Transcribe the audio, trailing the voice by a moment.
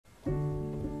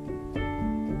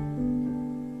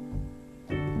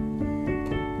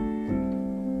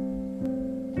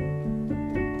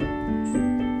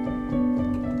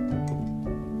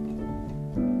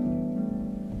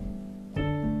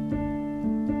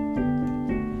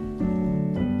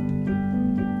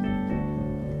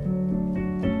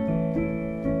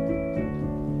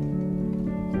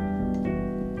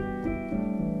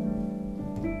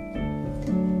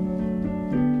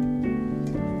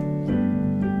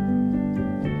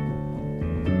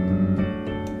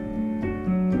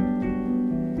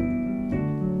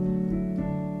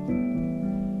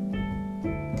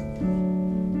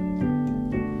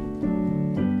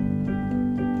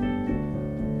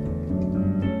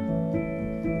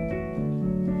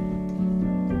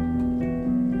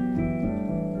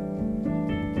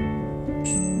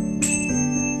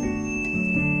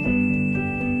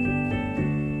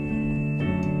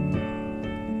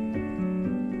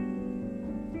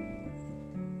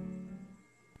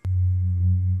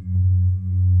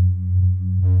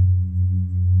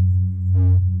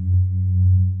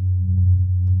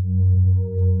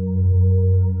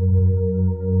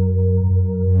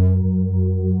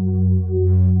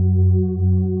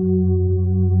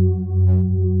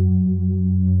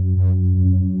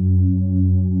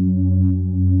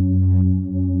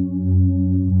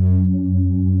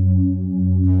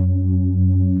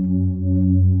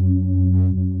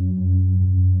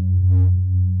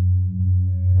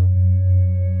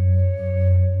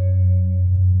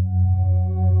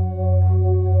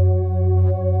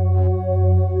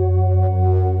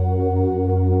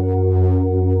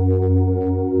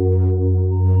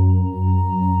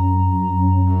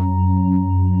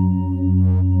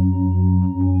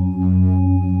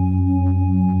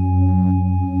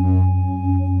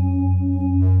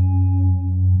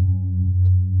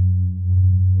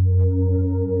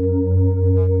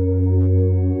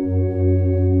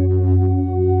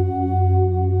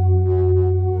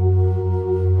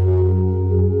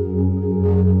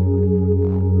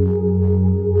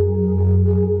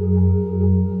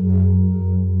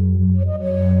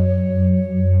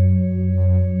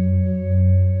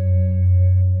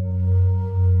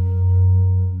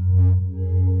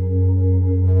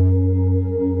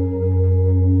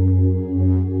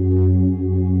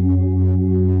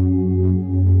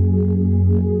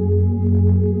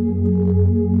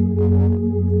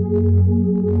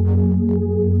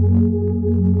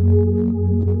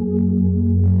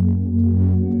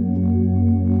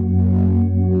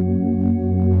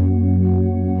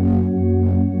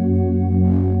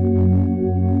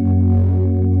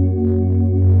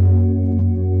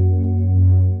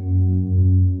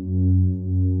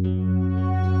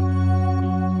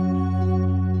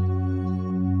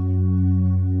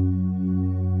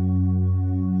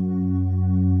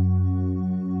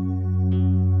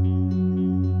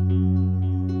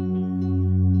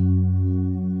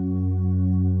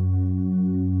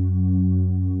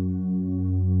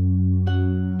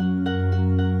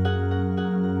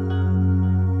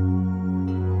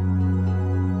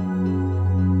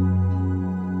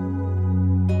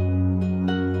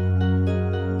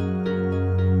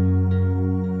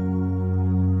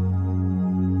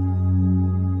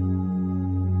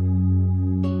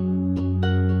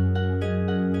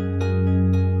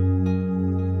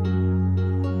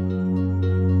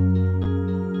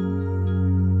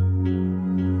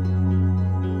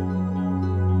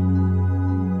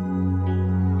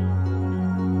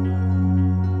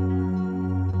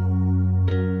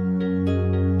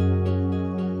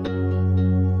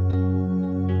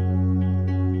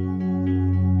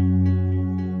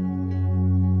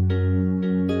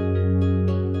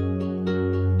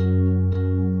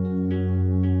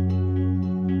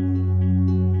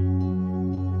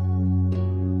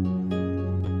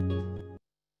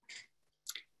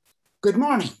Good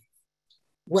morning.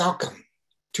 Welcome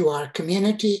to our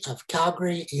community of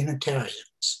Calgary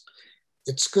Unitarians.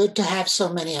 It's good to have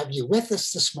so many of you with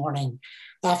us this morning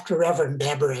after Reverend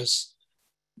Deborah's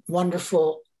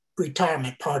wonderful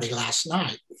retirement party last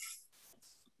night.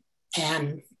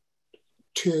 And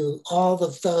to all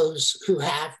of those who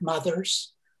have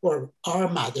mothers or are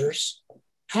mothers,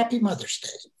 happy Mother's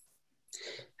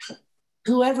Day.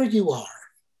 Whoever you are,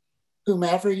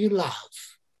 whomever you love,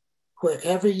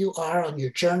 wherever you are on your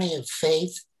journey of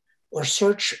faith or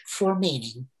search for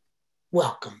meaning,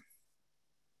 welcome.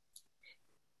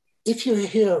 If you're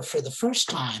here for the first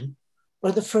time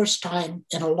or the first time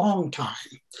in a long time,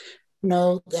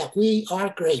 know that we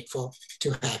are grateful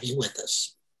to have you with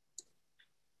us.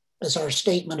 As our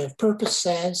statement of purpose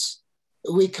says,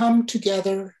 we come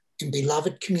together in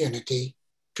beloved community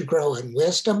to grow in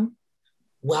wisdom,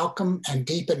 welcome and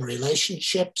deepen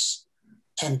relationships,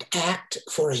 and act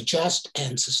for a just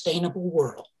and sustainable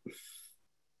world.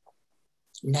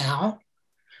 Now,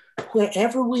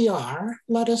 wherever we are,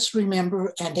 let us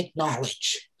remember and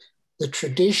acknowledge the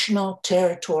traditional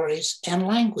territories and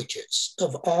languages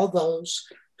of all those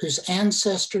whose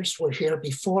ancestors were here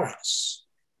before us.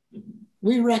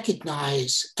 We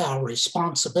recognize our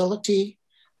responsibility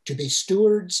to be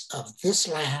stewards of this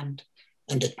land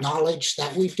and acknowledge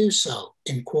that we do so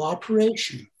in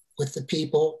cooperation with the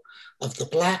people of the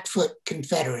Blackfoot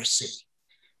Confederacy,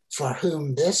 for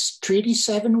whom this Treaty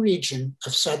 7 region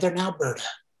of Southern Alberta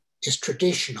is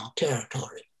traditional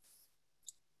territory.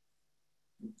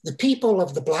 The people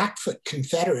of the Blackfoot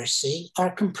Confederacy are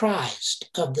comprised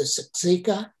of the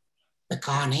Siksika,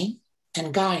 Piikani,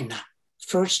 and Kainai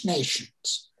First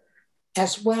Nations,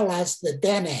 as well as the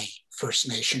Dene First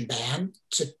Nation band,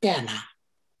 Tsuut'ina,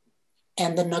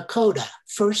 and the Nakota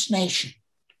First Nation,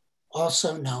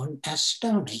 also known as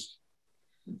Stoney.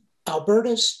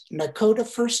 Alberta's Nakota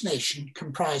First Nation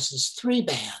comprises 3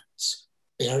 bands,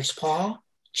 Bearspaw,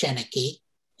 Cheniki,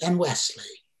 and Wesley.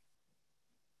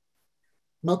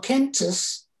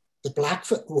 Mohkinstsis, the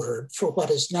Blackfoot word for what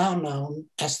is now known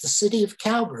as the city of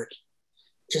Calgary,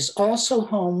 is also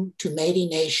home to Métis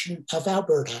Nation of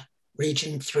Alberta,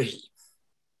 Region 3.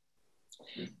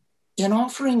 In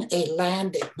offering a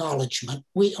land acknowledgement,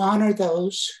 we honor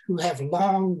those who have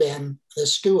long been the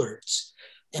stewards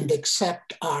and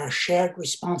accept our shared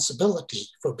responsibility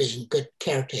for being good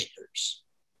caretakers.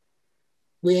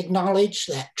 We acknowledge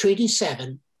that Treaty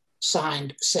 7,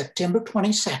 signed September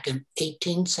 22nd,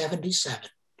 1877,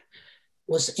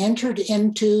 was entered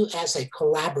into as a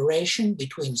collaboration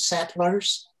between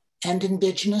settlers and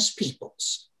Indigenous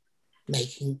peoples,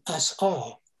 making us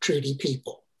all treaty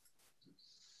people.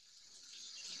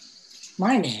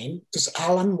 My name is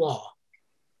Alan Waugh.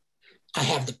 I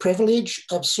have the privilege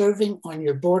of serving on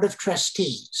your board of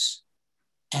trustees,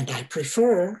 and I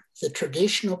prefer the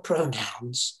traditional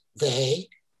pronouns they,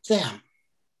 them.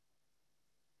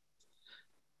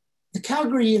 The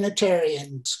Calgary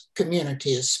Unitarian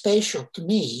community is special to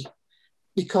me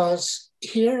because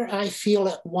here I feel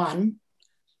at one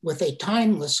with a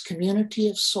timeless community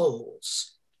of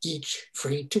souls, each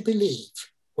free to believe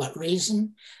what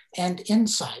reason and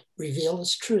insight reveal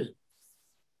as true.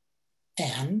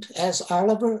 And as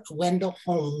Oliver Wendell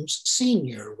Holmes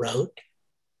Sr. wrote,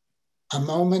 a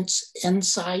moment's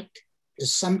insight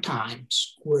is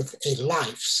sometimes worth a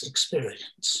life's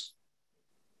experience.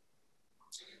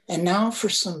 And now for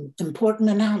some important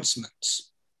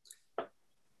announcements.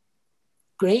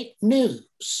 Great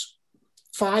news.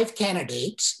 5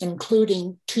 candidates,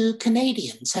 including 2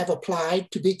 Canadians, have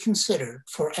applied to be considered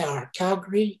for our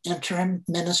Calgary interim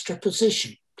minister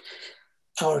position.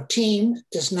 Our team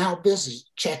is now busy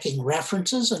checking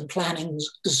references and planning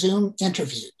Zoom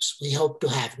interviews. We hope to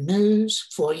have news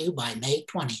for you by May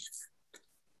 20th.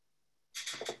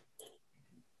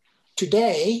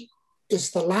 Today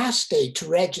is the last day to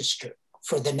register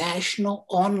for the National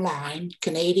Online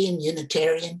Canadian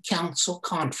Unitarian Council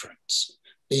Conference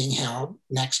being held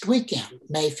next weekend,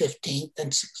 May 15th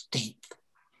and 16th.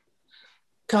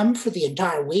 Come for the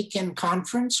entire weekend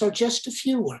conference or just a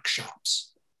few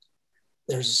workshops.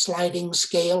 There's a sliding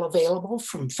scale available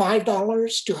from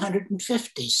 $5 to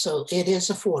 $150, so it is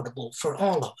affordable for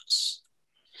all of us.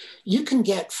 You can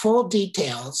get full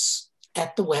details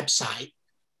at the website,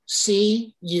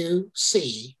 cuc.ca.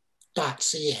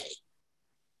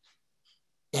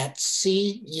 That's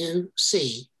cuc.ca.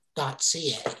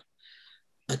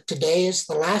 But today is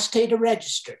the last day to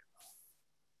register.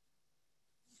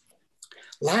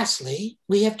 Lastly,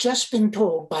 we have just been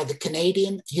told by the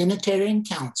Canadian Unitarian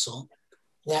Council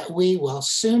that we will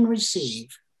soon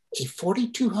receive a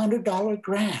 $4,200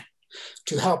 grant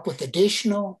to help with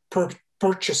additional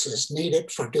purchases needed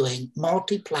for doing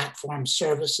multi-platform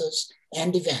services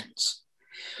and events.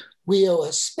 We owe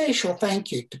a special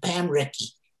thank you to Pam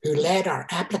Rickey, who led our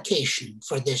application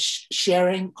for this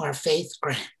Sharing Our Faith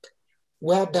grant.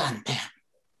 Well done, Pam.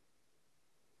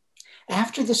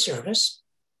 After the service,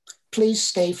 please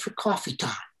stay for coffee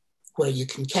time, where you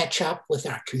can catch up with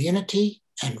our community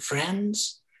and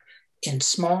friends in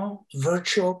small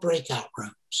virtual breakout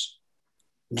rooms.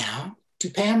 Now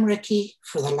to Pam Rickey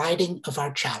for the lighting of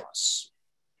our chalice.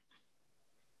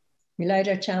 We light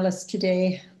our chalice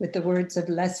today with the words of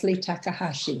Leslie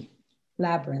Takahashi,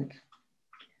 Labyrinth.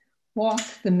 Walk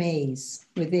the maze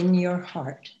within your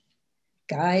heart.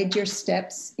 Guide your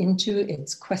steps into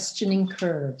its questioning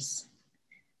curves.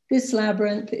 This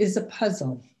labyrinth is a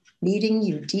puzzle, leading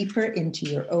you deeper into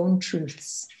your own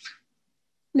truths.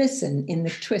 Listen in the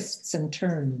twists and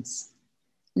turns.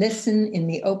 Listen in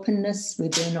the openness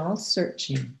within all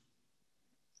searching.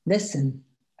 Listen,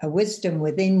 a wisdom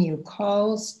within you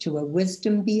calls to a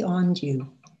wisdom beyond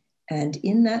you, and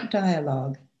in that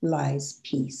dialogue lies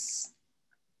peace.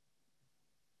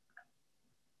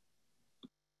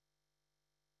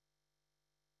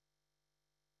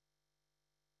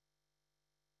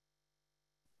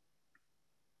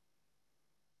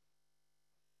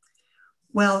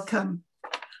 Welcome.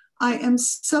 I am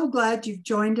so glad you've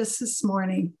joined us this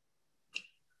morning.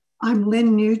 I'm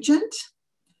Lynn Nugent,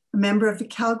 a member of the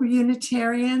Calgary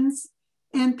Unitarians,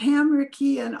 and Pam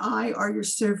Rickey and I are your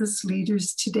service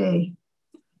leaders today.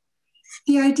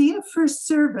 The idea for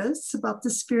service about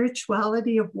the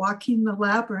spirituality of walking the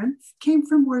labyrinth came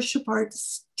from Worship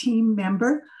Arts team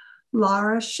member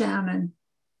Laura Shannon.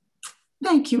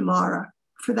 Thank you, Laura,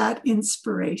 for that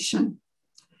inspiration.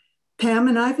 Pam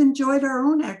and I've enjoyed our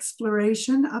own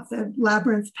exploration of the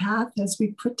labyrinth path as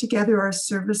we put together our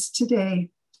service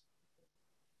today.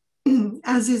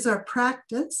 As is our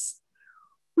practice,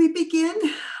 we begin,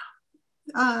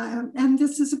 and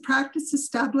this is a practice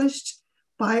established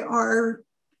by our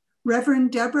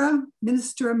Reverend Deborah,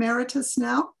 Minister Emeritus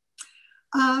now,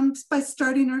 by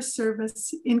starting our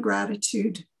service in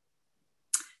gratitude.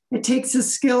 It takes a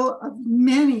skill of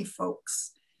many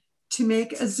folks to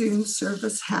make a Zoom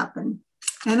service happen.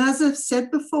 And as I've said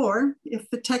before, if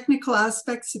the technical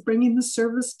aspects of bringing the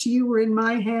service to you were in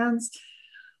my hands,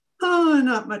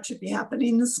 not much would be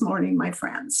happening this morning, my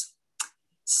friends.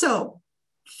 So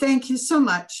thank you so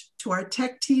much to our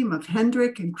tech team of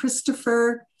Hendrik and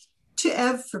Christopher, to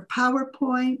Ev for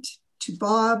PowerPoint, to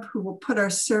Bob, who will put our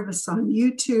service on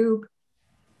YouTube,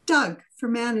 Doug for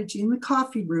managing the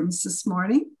coffee rooms this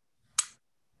morning,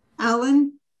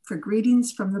 Alan for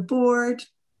greetings from the board,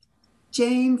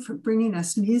 Jane for bringing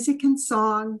us music and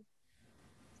song,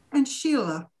 and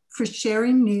Sheila for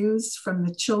sharing news from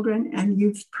the Children and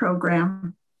Youth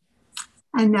Program.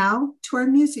 And now to our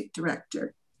music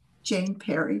director, Jane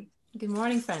Perry. Good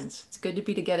morning, friends. It's good to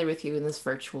be together with you in this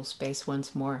virtual space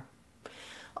once more.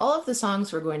 All of the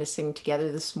songs we're going to sing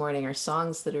together this morning are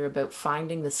songs that are about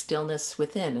finding the stillness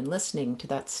within and listening to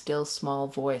that still small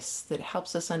voice that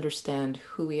helps us understand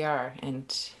who we are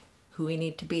and who we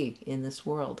need to be in this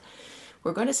world.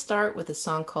 We're going to start with a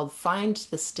song called Find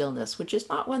the Stillness, which is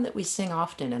not one that we sing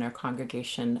often in our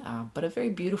congregation, but a very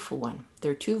beautiful one.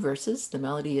 There are 2 verses. The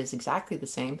melody is exactly the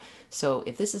same. So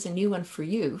if this is a new one for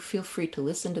you, feel free to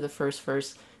listen to the first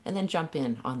verse and then jump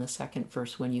in on the second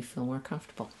verse when you feel more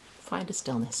comfortable. Find a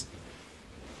stillness.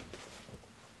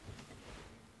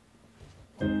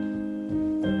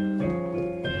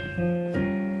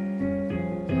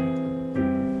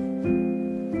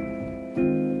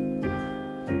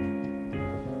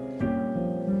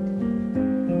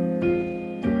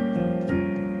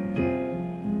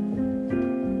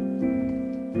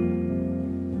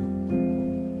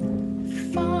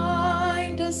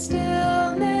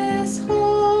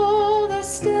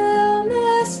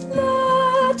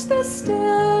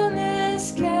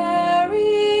 Stillness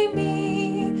carry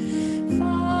me.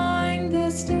 Find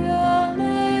the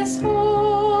stillness,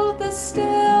 hold the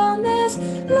stillness,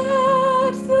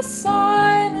 let the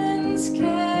silence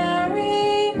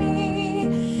carry me.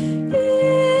 In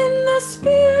the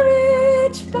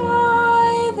Spirit,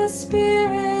 by the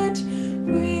Spirit,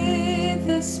 with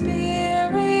the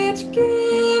Spirit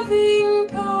giving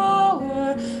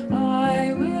power,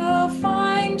 I will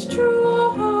find true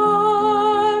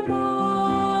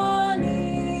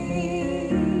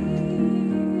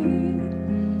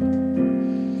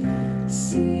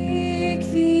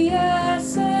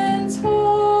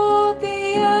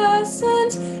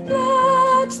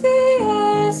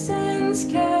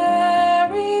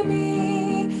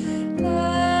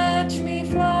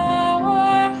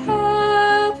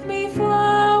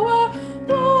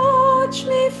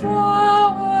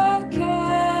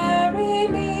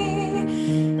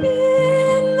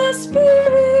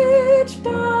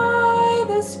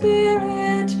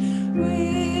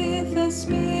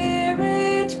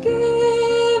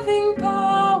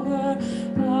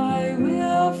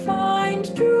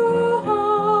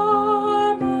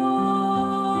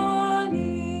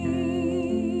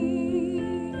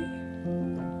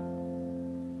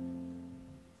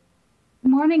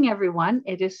everyone.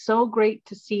 It is so great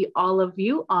to see all of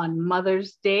you on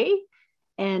Mother's Day.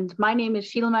 And my name is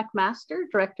Sheila McMaster,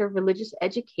 Director of Religious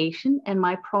Education, and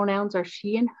my pronouns are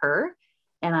she and her.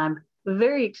 And I'm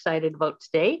very excited about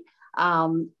today.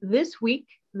 This week,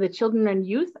 the children and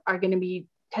youth are going to be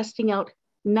testing out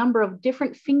a number of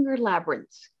different finger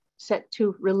labyrinths set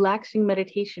to relaxing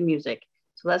meditation music.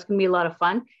 So that's going to be a lot of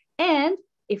fun. And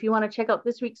if you want to check out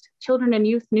this week's Children and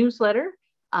Youth newsletter,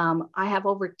 I have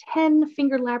over 10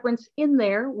 finger labyrinths in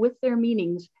there with their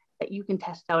meanings that you can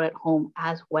test out at home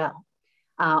as well.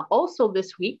 Also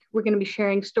this week, we're going to be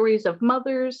sharing stories of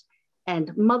mothers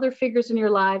and mother figures in your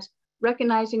lives,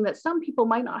 recognizing that some people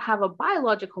might not have a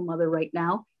biological mother right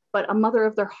now, but a mother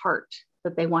of their heart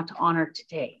that they want to honor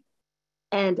today.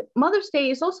 And Mother's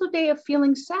Day is also a day of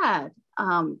feeling sad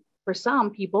for some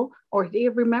people, or a day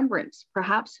of remembrance.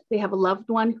 Perhaps they have a loved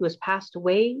one who has passed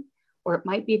away, or it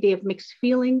might be a day of mixed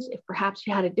feelings if perhaps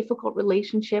you had a difficult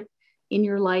relationship in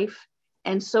your life.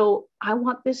 And so I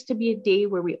want this to be a day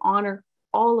where we honor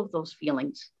all of those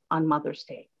feelings on Mother's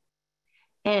Day.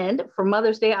 And for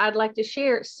Mother's Day, I'd like to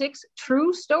share 6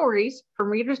 true stories from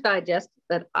Reader's Digest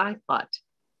that I thought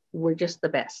were just the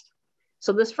best.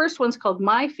 So this first one's called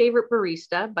My Favorite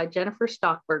Barista by Jennifer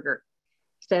Stockberger.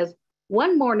 It says,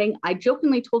 one morning, I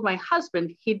jokingly told my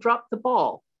husband he'd dropped the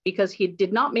ball because he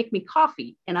did not make me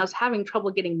coffee and I was having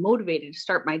trouble getting motivated to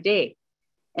start my day.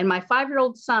 And my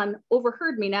 5-year-old son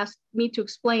overheard me and asked me to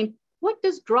explain, what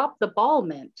does drop the ball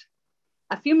meant?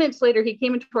 A few minutes later, he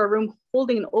came into our room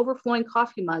holding an overflowing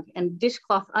coffee mug and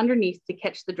dishcloth underneath to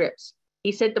catch the drips.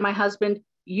 He said to my husband,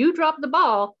 you dropped the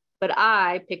ball, but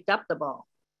I picked up the ball.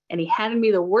 And he handed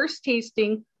me the worst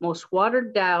tasting, most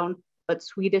watered down, but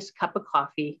sweetest cup of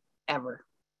coffee ever.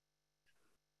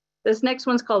 This next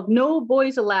one's called No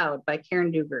Boys Allowed by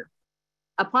Karen Duger.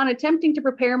 Upon attempting to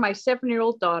prepare my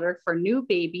 7-year-old daughter for a new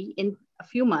baby in a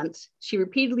few months, she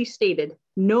repeatedly stated,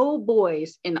 no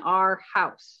boys in our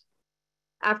house.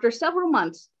 After several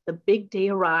months, the big day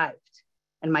arrived,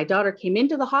 and my daughter came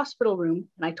into the hospital room,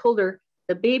 and I told her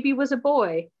the baby was a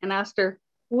boy and asked her,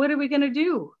 what are we going to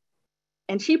do?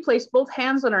 And she placed both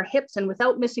hands on her hips and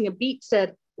without missing a beat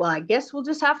said, well, I guess we'll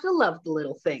just have to love the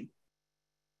little thing.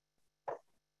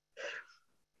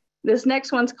 This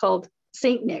next one's called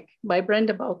Saint Nick by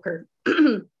Brenda Bowker.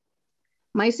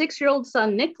 My 6-year-old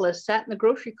son, Nicholas, sat in the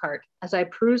grocery cart as I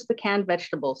perused the canned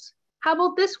vegetables. How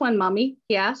about this one, Mommy?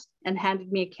 He asked and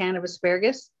handed me a can of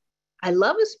asparagus. I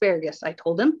love asparagus, I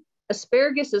told him.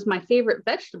 Asparagus is my favorite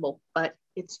vegetable, but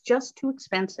it's just too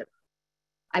expensive.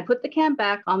 I put the can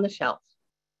back on the shelf.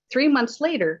 3 months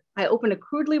later, I opened a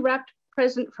crudely wrapped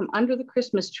present from under the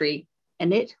Christmas tree,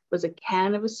 and it was a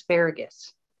can of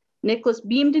asparagus. Nicholas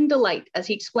beamed in delight as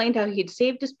he explained how he'd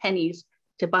saved his pennies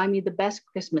to buy me the best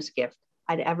Christmas gift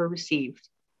I'd ever received.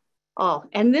 Oh,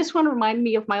 and this one reminded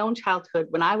me of my own childhood.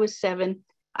 When I was 7,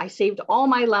 I saved all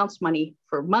my allowance money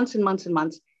for months and months and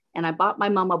months, and I bought my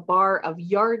mom a bar of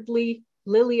Yardley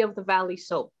Lily of the Valley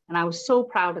soap, and I was so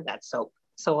proud of that soap.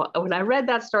 So when I read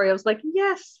that story, I was like,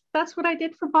 yes, that's what I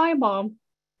did for my mom.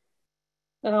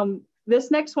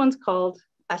 This next one's called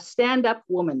A Stand-Up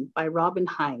Woman by Robin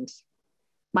Hines.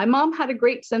 My mom had a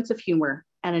great sense of humor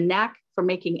and a knack for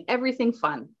making everything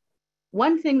fun.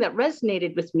 One thing that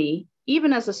resonated with me,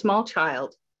 even as a small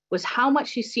child, was how much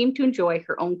she seemed to enjoy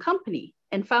her own company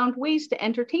and found ways to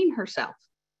entertain herself.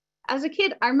 As a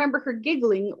kid, I remember her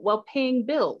giggling while paying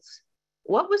bills.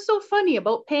 What was so funny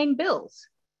about paying bills?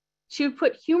 She would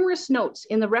put humorous notes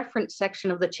in the reference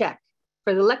section of the check.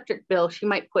 For the electric bill, she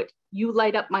might put, you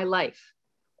light up my life.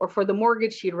 Or for the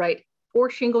mortgage, she'd write, 4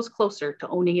 shingles closer to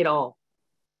owning it all.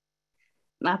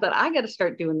 And I thought, I got to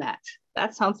start doing that.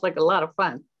 That sounds like a lot of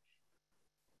fun.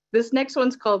 This next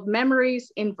one's called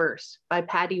Memories in Verse by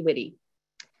Patty Whitty.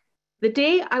 The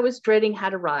day I was dreading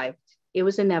had arrived. It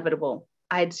was inevitable.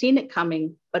 I had seen it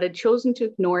coming, but had chosen to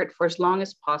ignore it for as long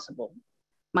as possible.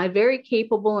 My very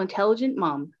capable, intelligent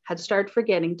mom had started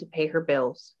forgetting to pay her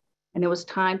bills, and it was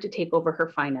time to take over her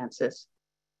finances.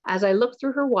 As I looked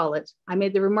through her wallet, I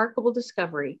made the remarkable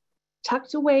discovery.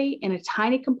 Tucked away in a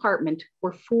tiny compartment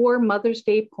were 4 Mother's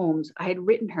Day poems I had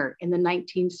written her in the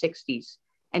 1960s,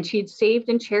 and she had saved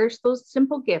and cherished those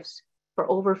simple gifts for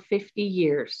over 50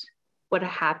 years. What a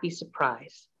happy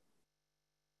surprise.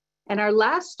 And our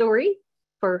last story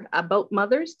about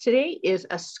mothers today is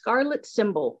A Scarlet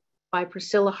Symbol by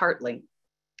Priscilla Hartling.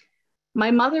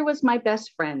 My mother was my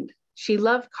best friend. She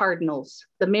loved cardinals,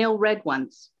 the male red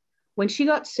ones. When she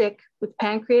got sick with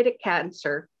pancreatic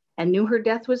cancer and knew her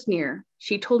death was near,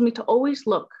 she told me to always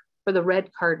look for the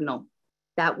red cardinal.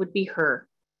 That would be her.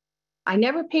 I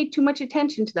never paid too much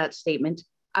attention to that statement.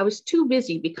 I was too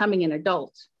busy becoming an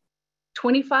adult.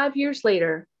 25 years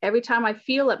later, every time I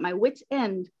feel at my wit's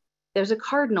end, there's a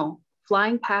cardinal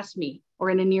flying past me or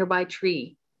in a nearby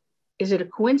tree. Is it a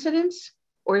coincidence,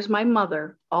 or is my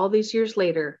mother, all these years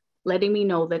later, letting me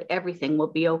know that everything will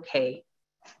be okay?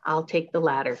 I'll take the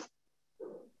latter.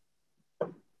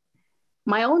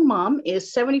 My own mom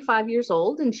is 75 years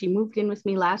old, and she moved in with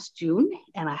me last June,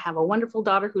 and I have a wonderful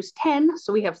daughter who's 10,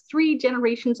 so we have 3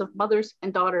 generations of mothers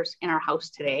and daughters in our house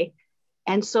today.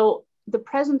 And so the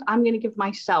present I'm going to give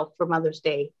myself for Mother's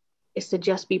Day is to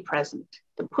just be present,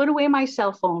 to put away my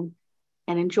cell phone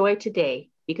and enjoy today,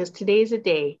 because today is a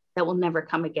day that will never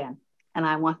come again. And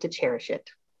I want to cherish it.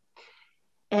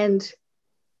 And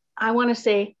I want to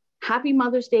say happy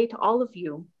Mother's Day to all of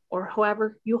you, or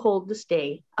however you hold this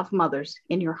day of mothers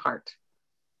in your heart.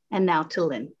 And now to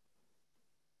Lynn.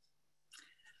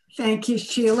 Thank you,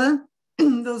 Sheila.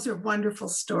 Those are wonderful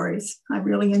stories. I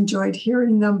really enjoyed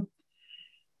hearing them.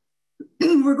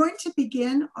 We're going to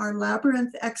begin our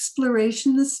labyrinth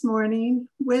exploration this morning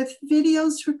with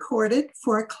videos recorded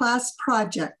for a class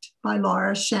project by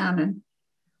Laura Shannon.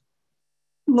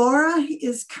 Laura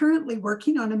is currently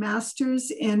working on a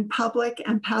master's in public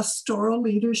and pastoral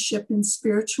leadership in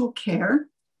spiritual care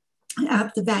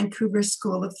at the Vancouver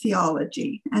School of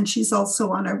Theology, and she's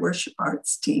also on our worship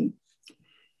arts team.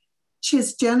 She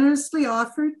has generously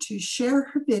offered to share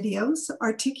her videos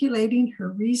articulating her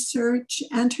research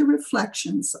and her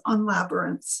reflections on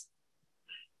labyrinths.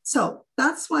 So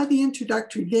that's why the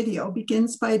introductory video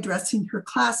begins by addressing her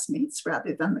classmates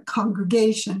rather than the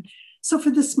congregation. So for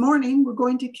this morning, we're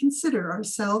going to consider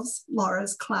ourselves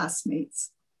Laura's classmates.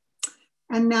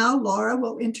 And now Laura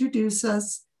will introduce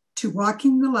us to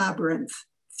Walking the Labyrinth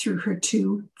through her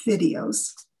 2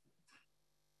 videos.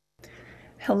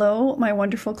 Hello, my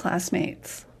wonderful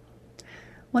classmates.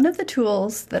 One of the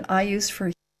tools that I use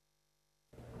for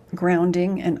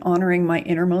grounding and honoring my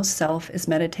innermost self is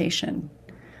meditation.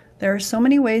 There are so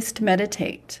many ways to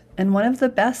meditate, and one of the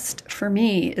best for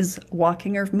me is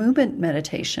walking or movement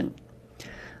meditation.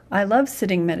 I love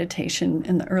sitting meditation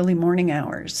in the early morning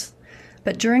hours,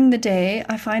 but during the day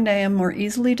I find I am more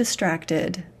easily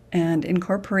distracted, and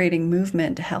incorporating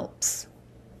movement helps.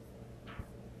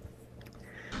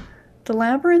 The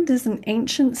labyrinth is an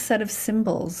ancient set of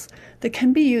symbols that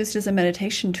can be used as a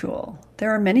meditation tool. There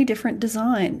are many different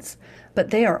designs, but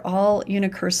they are all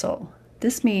unicursal.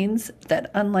 This means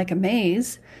that unlike a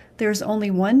maze, there's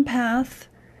only one path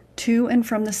to and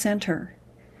from the center,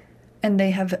 and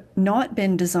they have not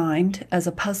been designed as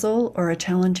a puzzle or a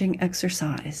challenging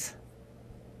exercise.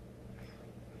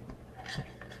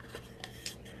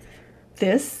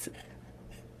 This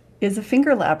is a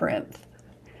finger labyrinth,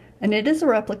 and it is a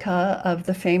replica of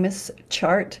the famous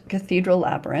Chartres Cathedral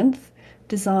labyrinth,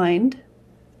 designed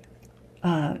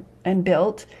and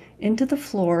built into the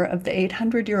floor of the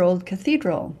 800-year-old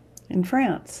cathedral in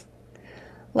France.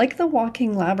 Like the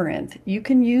walking labyrinth, you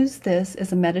can use this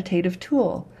as a meditative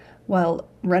tool while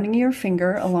running your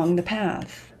finger along the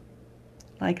path,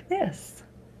 like this.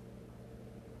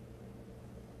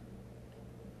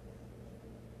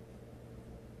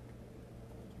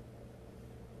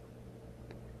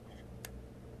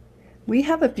 We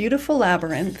have a beautiful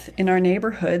labyrinth in our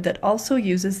neighborhood that also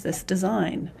uses this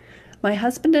design. My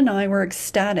husband and I were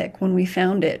ecstatic when we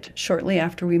found it shortly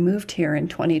after we moved here in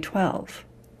 2012.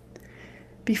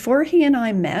 Before he and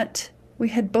I met, we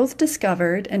had both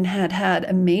discovered and had had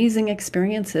amazing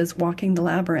experiences walking the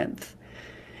labyrinth.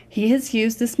 He has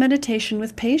used this meditation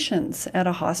with patients at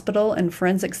a hospital and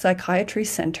forensic psychiatry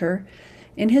center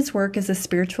in his work as a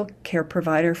spiritual care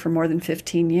provider for more than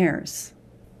 15 years.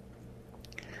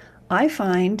 I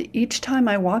find each time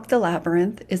I walk the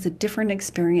labyrinth is a different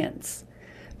experience.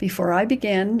 Before I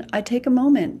begin, I take a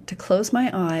moment to close my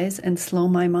eyes and slow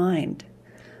my mind.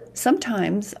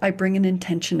 Sometimes I bring an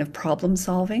intention of problem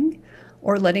solving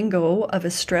or letting go of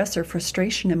a stress or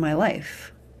frustration in my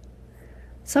life.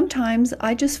 Sometimes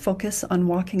I just focus on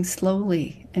walking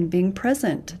slowly and being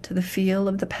present to the feel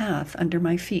of the path under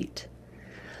my feet.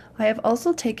 I have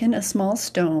also taken a small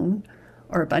stone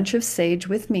or a bunch of sage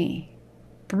with me,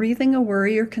 breathing a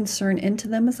worry or concern into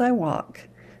them as I walk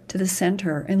to the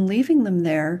center and leaving them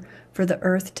there for the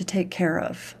earth to take care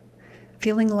of,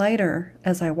 feeling lighter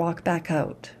as I walk back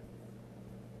out.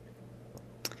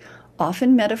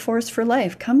 Often metaphors for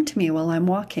life come to me while I'm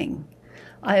walking.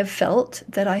 I have felt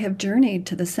that I have journeyed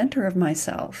to the center of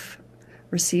myself,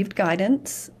 received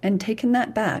guidance, and taken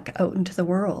that back out into the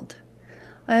world.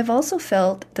 I have also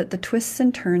felt that the twists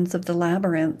and turns of the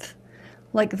labyrinth,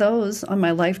 like those on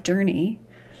my life journey,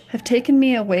 have taken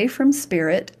me away from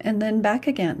spirit and then back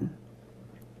again.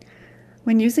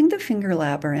 When using the finger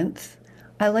labyrinth,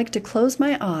 I like to close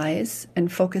my eyes and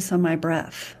focus on my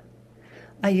breath.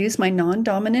 I use my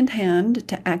non-dominant hand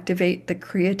to activate the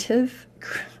creative,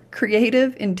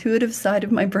 intuitive side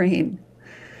of my brain.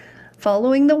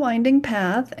 Following the winding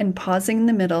path and pausing in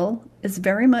the middle is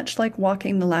very much like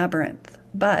walking the labyrinth,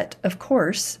 but of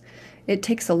course, it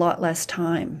takes a lot less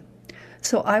time.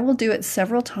 So I will do it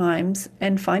several times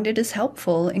and find it is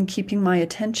helpful in keeping my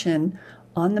attention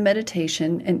on the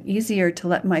meditation and easier to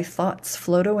let my thoughts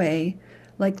float away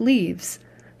like leaves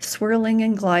swirling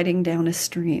and gliding down a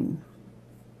stream.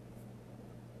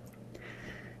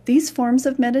 These forms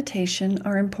of meditation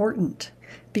are important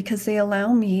because they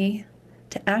allow me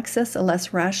to access a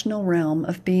less rational realm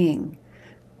of being.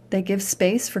 They give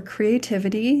space for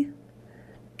creativity,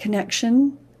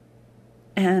 connection,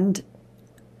 and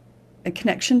a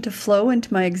connection to flow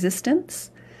into my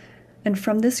existence. And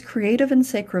from this creative and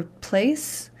sacred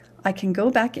place, I can go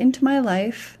back into my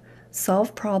life,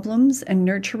 solve problems, and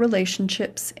nurture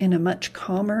relationships in a much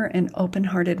calmer and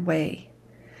open-hearted way.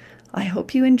 I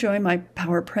hope you enjoy my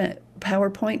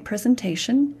PowerPoint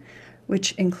presentation,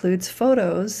 which includes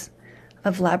photos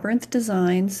of labyrinth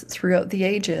designs throughout the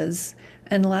ages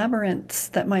and labyrinths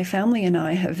that my family and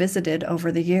I have visited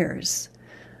over the years.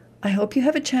 I hope you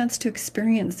have a chance to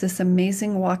experience this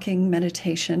amazing walking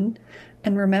meditation,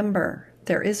 and remember,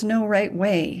 there is no right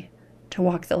way to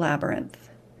walk the labyrinth.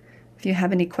 If you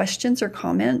have any questions or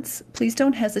comments, please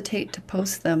don't hesitate to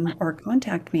post them or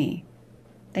contact me.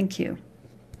 Thank you.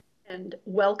 And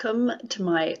welcome to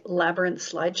my labyrinth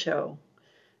slideshow.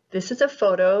 This is a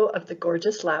photo of the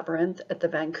gorgeous labyrinth at the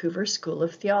Vancouver School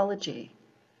of Theology.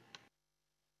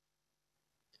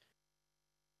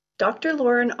 Dr.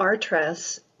 Lauren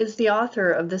Artress is the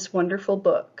author of this wonderful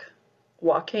book,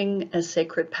 Walking a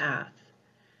Sacred Path.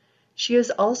 She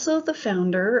is also the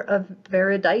founder of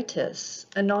Viriditas,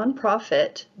 a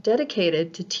nonprofit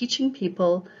dedicated to teaching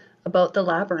people about the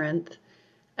labyrinth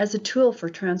as a tool for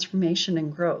transformation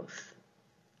and growth.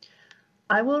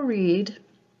 I will read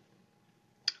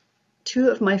two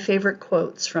of my favorite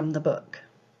quotes from the book.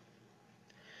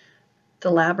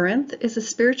 The labyrinth is a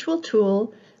spiritual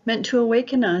tool meant to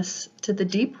awaken us to the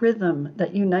deep rhythm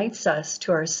that unites us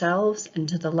to ourselves and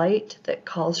to the light that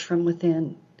calls from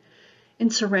within. In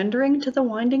surrendering to the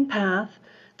winding path,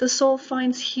 the soul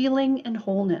finds healing and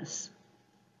wholeness.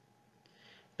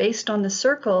 Based on the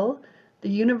circle, the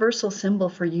universal symbol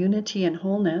for unity and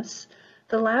wholeness,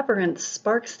 the labyrinth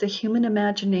sparks the human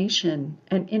imagination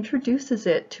and introduces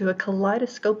it to a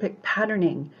kaleidoscopic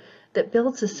patterning that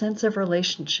builds a sense of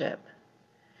relationship.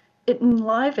 It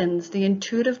enlivens the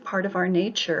intuitive part of our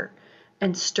nature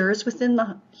and stirs within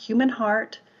the human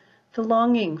heart the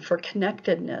longing for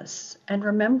connectedness and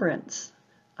remembrance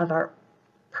of our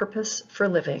purpose for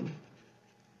living.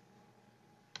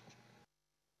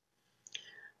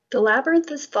 The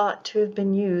labyrinth is thought to have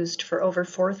been used for over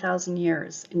 4,000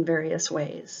 years in various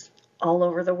ways, all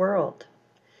over the world.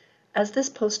 As this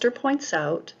poster points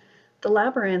out, the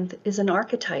labyrinth is an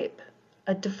archetype,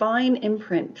 a divine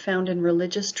imprint found in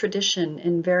religious tradition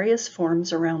in various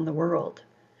forms around the world.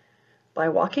 By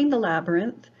walking the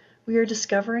labyrinth, we are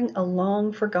discovering a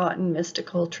long-forgotten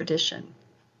mystical tradition.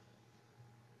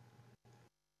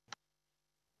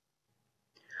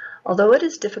 Although it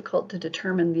is difficult to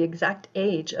determine the exact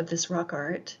age of this rock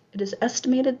art, it is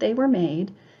estimated they were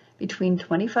made between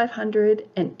 2500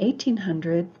 and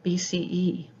 1800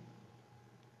 BCE.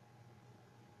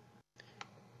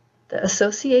 The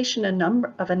association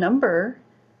of a number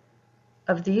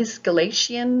of these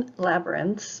Galatian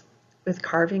labyrinths with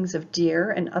carvings of deer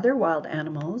and other wild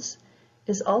animals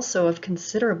is also of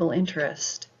considerable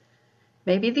interest.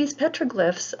 Maybe these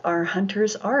petroglyphs are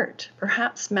hunters' art,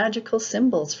 perhaps magical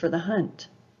symbols for the hunt.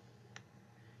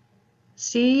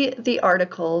 See the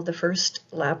article, The First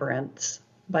Labyrinths,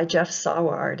 by Jeff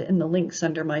Saward in the links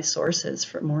under my sources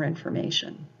for more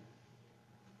information.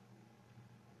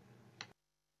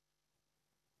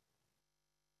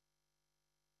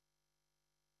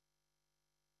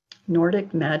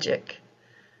 Nordic magic.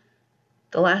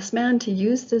 The last man to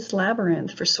use this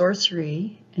labyrinth for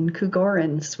sorcery in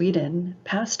Kugoren, Sweden,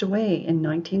 passed away in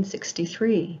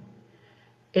 1963.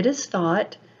 It is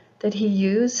thought that he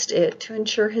used it to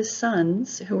ensure his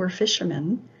sons, who were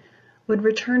fishermen, would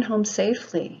return home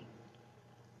safely.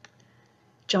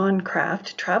 John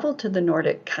Kraft traveled to the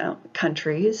Nordic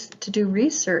countries to do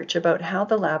research about how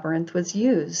the labyrinth was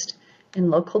used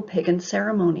in local pagan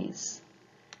ceremonies.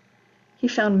 He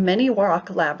found many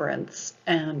rock labyrinths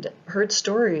and heard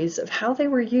stories of how they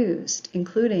were used,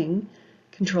 including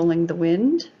controlling the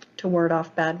wind to ward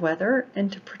off bad weather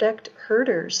and to protect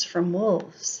herders from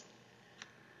wolves.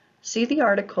 See the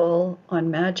article on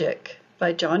magic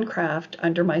by John Kraft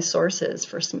under my sources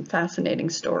for some fascinating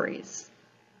stories.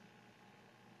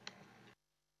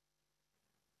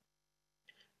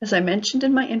 As I mentioned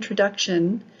in my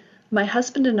introduction, my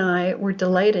husband and I were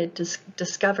delighted to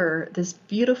discover this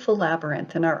beautiful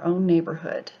labyrinth in our own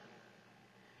neighborhood.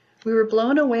 We were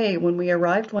blown away when we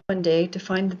arrived one day to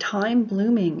find the thyme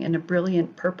blooming in a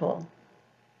brilliant purple.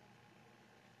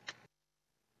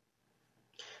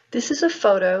 This is a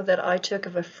photo that I took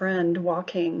of a friend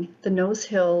walking the Nose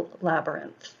Hill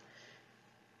Labyrinth.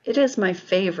 It is my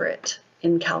favorite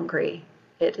in Calgary.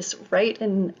 It is right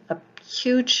in a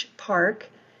huge park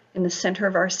in the center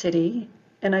of our city,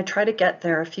 and I try to get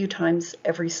there a few times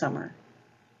every summer.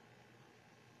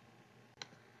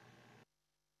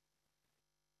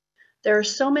 There are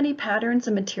so many patterns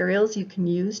and materials you can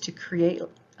use to create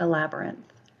a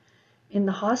labyrinth. In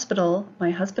the hospital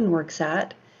my husband works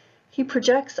at, he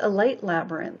projects a light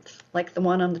labyrinth, like the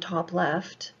one on the top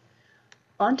left,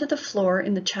 onto the floor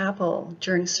in the chapel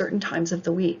during certain times of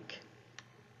the week.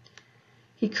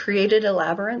 He created a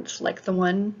labyrinth like the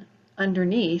one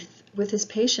underneath with his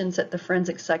patients at the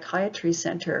Forensic Psychiatry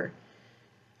Center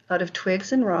out of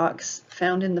twigs and rocks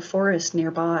found in the forest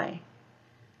nearby.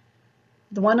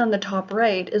 The one on the top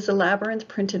right is a labyrinth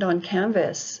printed on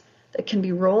canvas that can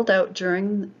be rolled out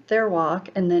during their walk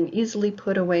and then easily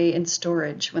put away in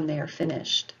storage when they are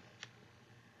finished.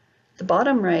 The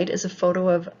bottom right is a photo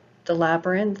of the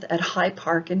labyrinth at High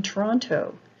Park in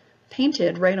Toronto,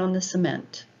 painted right on the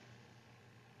cement.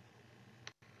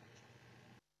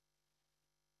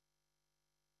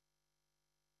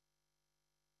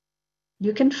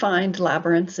 You can find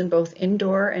labyrinths in both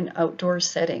indoor and outdoor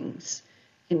settings,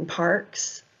 in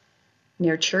parks,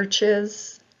 near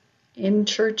churches, in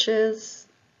churches,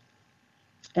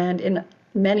 and in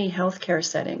many healthcare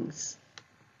settings.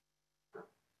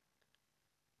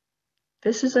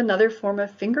 This is another form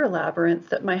of finger labyrinth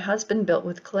that my husband built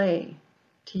with clay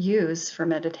to use for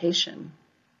meditation.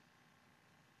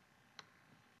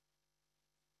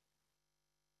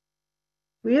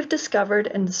 We have discovered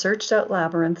and searched out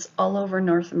labyrinths all over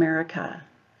North America.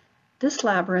 This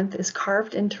labyrinth is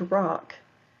carved into rock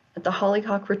at the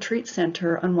Hollyhock Retreat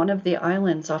Center on one of the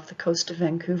islands off the coast of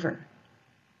Vancouver.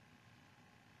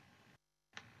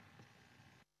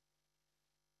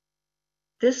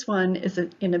 This one is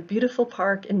in a beautiful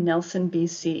park in Nelson,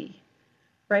 BC,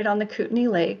 right on the Kootenay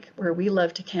Lake where we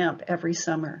love to camp every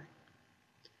summer.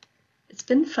 It's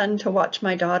been fun to watch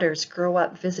my daughters grow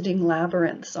up visiting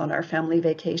labyrinths on our family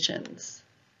vacations.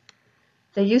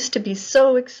 They used to be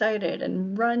so excited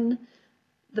and run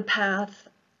the path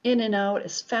in and out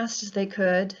as fast as they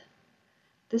could.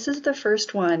 This is the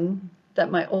first one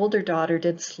that my older daughter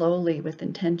did slowly with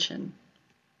intention.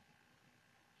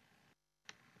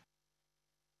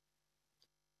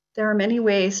 There are many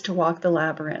ways to walk the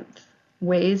labyrinth,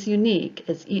 ways unique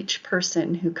as each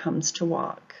person who comes to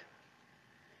walk.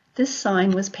 This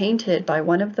sign was painted by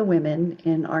one of the women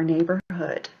in our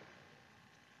neighborhood.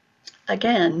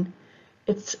 Again,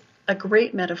 it's a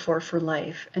great metaphor for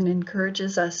life and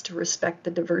encourages us to respect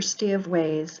the diversity of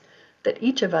ways that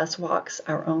each of us walks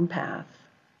our own path.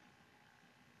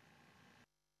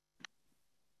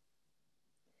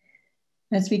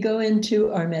 As we go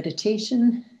into our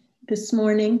meditation this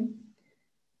morning,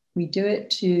 we do it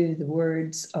to the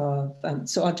words of,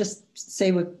 so I'll just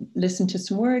say we'll listen to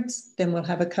some words, then we'll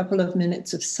have a couple of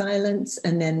minutes of silence,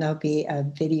 and then there'll be a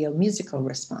video musical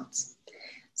response.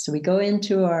 So we go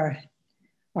into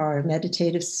our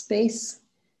meditative space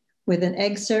with an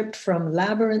excerpt from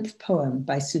Labyrinth Poem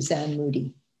by Suzanne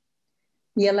Moody.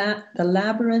 The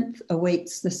labyrinth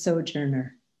awaits the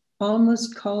sojourner,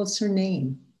 almost calls her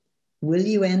name. Will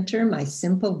you enter my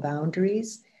simple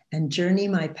boundaries and journey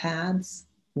my paths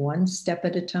one step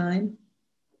at a time?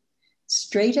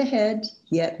 Straight ahead,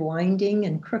 yet winding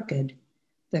and crooked,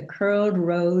 the curled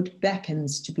road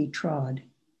beckons to be trod,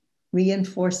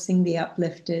 reinforcing the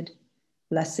uplifted,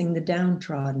 blessing the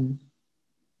downtrodden.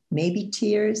 Maybe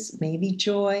tears, maybe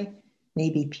joy,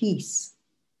 maybe peace,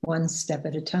 one step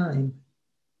at a time.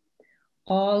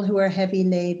 All who are heavy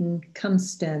laden, come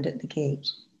stand at the gate.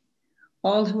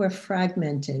 All who are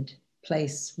fragmented,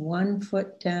 place one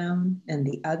foot down and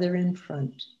the other in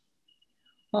front.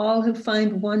 All who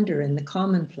find wonder in the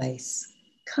commonplace,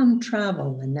 come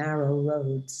travel the narrow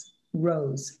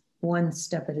rows, one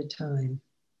step at a time.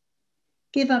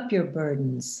 Give up your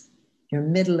burdens, your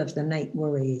middle of the night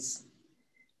worries.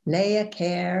 Lay a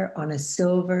care on a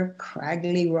silver,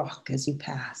 craggly rock as you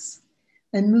pass,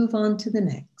 and move on to the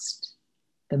next.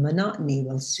 The monotony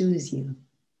will soothe you,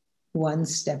 one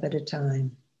step at a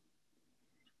time.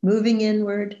 Moving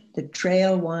inward, the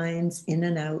trail winds in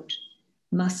and out,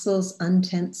 muscles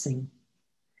untensing.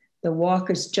 The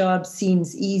walker's job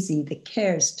seems easy, the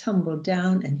cares tumble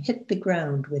down and hit the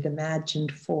ground with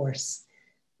imagined force,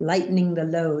 lightening the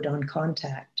load on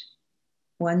contact,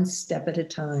 one step at a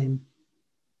time.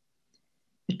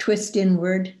 A twist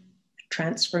inward, a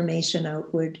transformation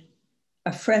outward,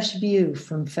 a fresh view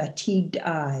from fatigued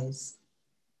eyes,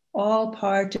 all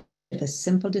part of a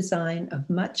simple design of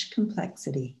much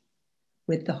complexity,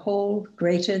 with the whole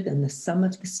greater than the sum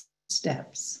of the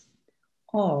steps,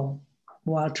 all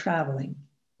while traveling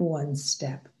one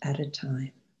step at a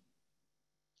time.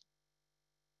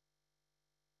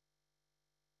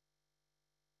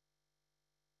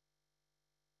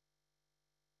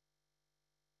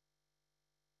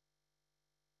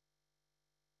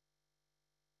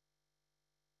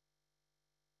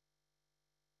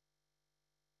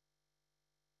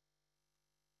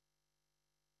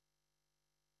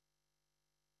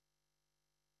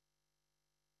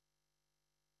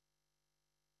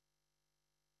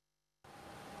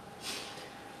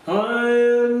 I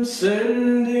am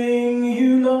sending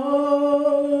you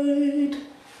light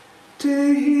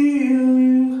to heal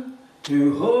you,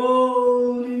 to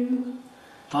hold you.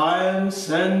 I am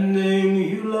sending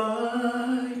you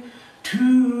light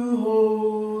to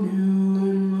hold you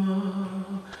in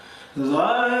love.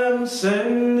 I am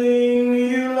sending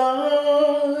you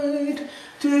light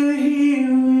to heal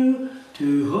you,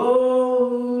 to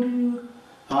hold you.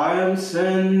 I am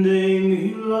sending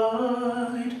you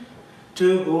light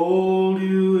to hold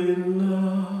you in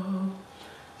love.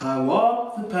 I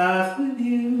walk the path with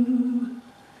you.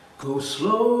 Go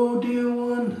slow, dear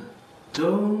one,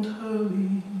 don't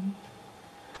hurry.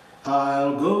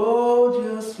 I'll go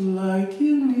just like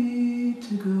you need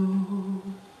to go.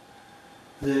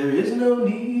 There is no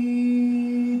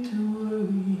need to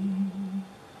worry,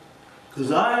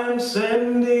 'cause I am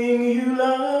sending you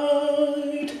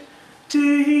light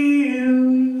to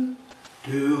heal you,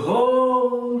 to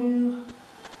hold you.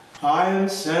 I am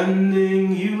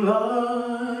sending you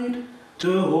light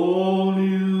to hold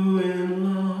you in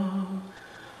love.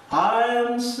 I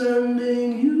am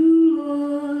sending you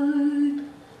light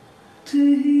to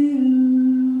heal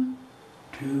you,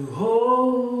 to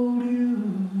hold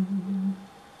you.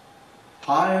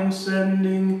 I am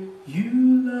sending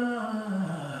you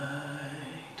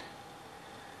light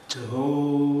to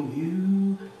hold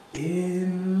you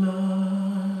in love.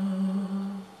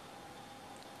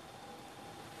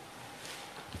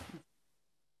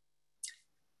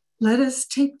 Let us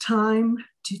take time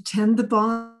to tend the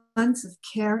bonds of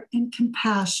care and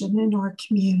compassion in our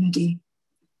community.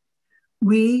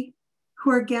 We who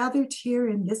are gathered here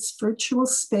in this virtual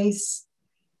space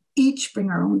each bring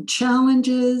our own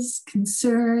challenges,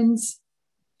 concerns,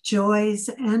 joys,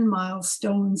 and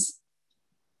milestones.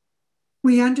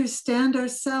 We understand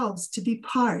ourselves to be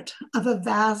part of a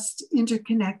vast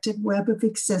interconnected web of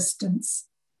existence.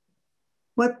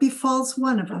 What befalls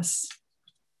one of us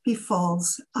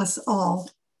befalls us all.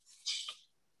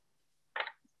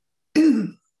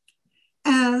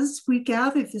 As we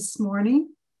gather this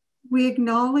morning, we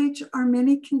acknowledge our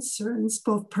many concerns,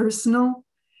 both personal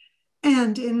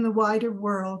and in the wider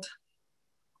world.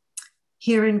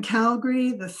 Here in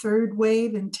Calgary, the third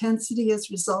wave intensity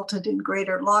has resulted in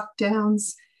greater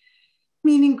lockdowns,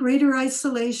 meaning greater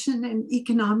isolation and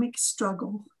economic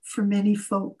struggle for many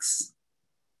folks.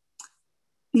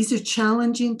 These are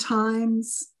challenging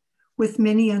times with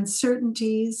many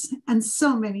uncertainties, and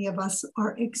so many of us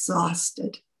are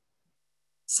exhausted.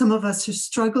 Some of us are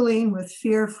struggling with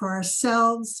fear for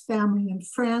ourselves, family, and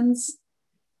friends.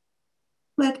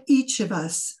 Let each of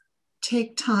us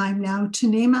take time now to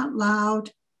name out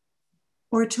loud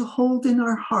or to hold in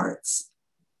our hearts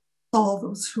all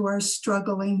those who are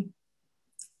struggling.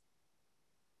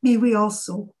 May we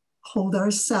also hold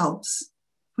ourselves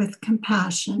with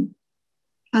compassion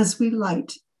as we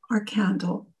light our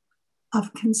candle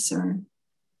of concern.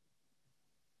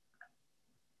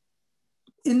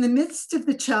 In the midst of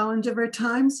the challenge of our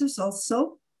times, there's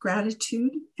also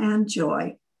gratitude and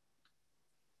joy.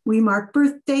 We mark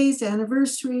birthdays,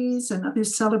 anniversaries, and other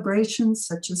celebrations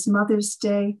such as Mother's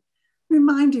Day,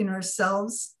 reminding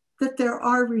ourselves that there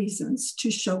are reasons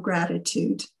to show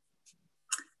gratitude.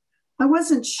 I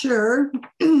wasn't sure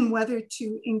whether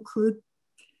to include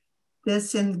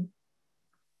this in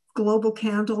Global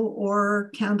Candle or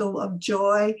Candle of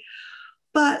Joy,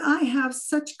 but I have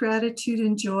such gratitude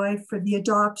and joy for the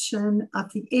adoption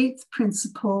of the 8th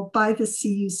principle by the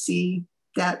CUC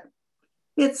that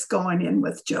it's going in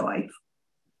with joy.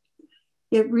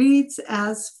 It reads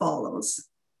as follows.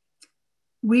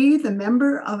 We, the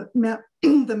member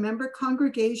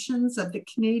congregations of the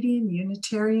Canadian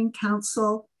Unitarian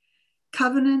Council,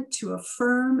 covenant to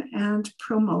affirm and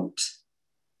promote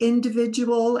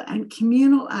individual and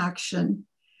communal action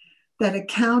that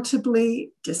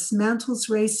accountably dismantles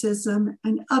racism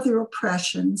and other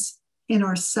oppressions in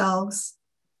ourselves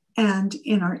and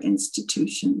in our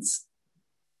institutions.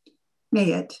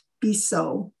 May it be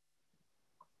so.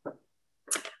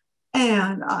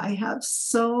 And I have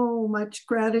so much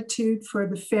gratitude for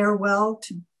the farewell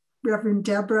to Reverend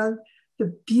Deborah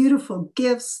the beautiful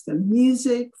gifts, the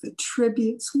music, the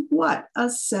tributes. What a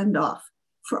send-off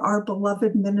for our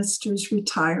beloved minister's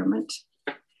retirement.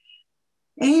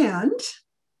 And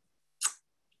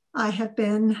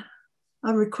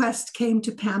a request came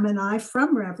to Pam and I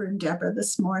from Reverend Deborah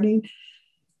this morning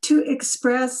to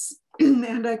express,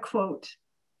 and I quote,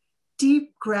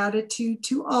 deep gratitude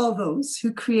to all those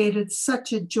who created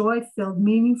such a joy-filled,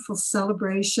 meaningful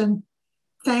celebration.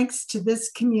 Thanks to this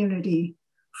community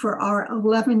for our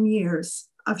 11 years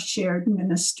of shared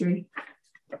ministry.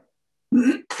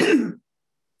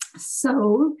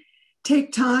 So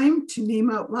take time to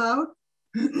name out loud,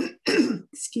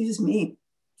 excuse me,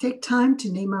 take time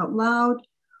to name out loud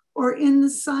or in the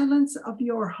silence of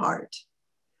your heart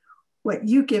what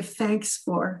you give thanks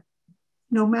for,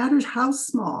 no matter how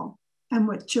small, and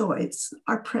what joys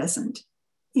are present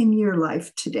in your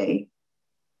life today.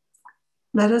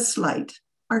 Let us light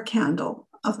our candle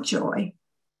of joy.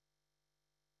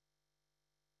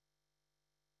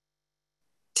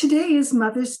 Today is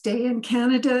Mother's Day in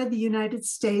Canada, the United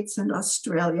States, and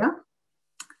Australia.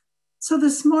 So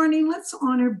this morning, let's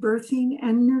honor birthing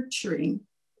and nurturing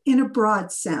in a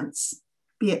broad sense,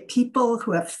 be it people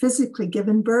who have physically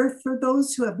given birth or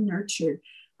those who have nurtured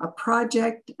a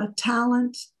project, a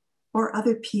talent, or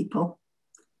other people.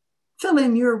 Fill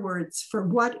in your words for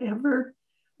whatever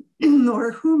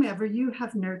or whomever you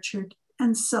have nurtured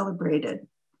and celebrated.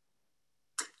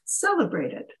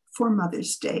 Celebrated for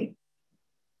Mother's Day.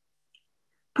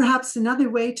 Perhaps another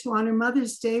way to honor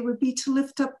Mother's Day would be to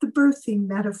lift up the birthing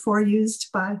metaphor used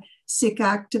by Sikh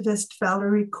activist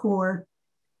Valerie Kaur.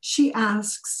 She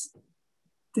asks,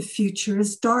 the future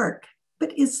is dark,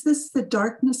 but is this the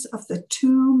darkness of the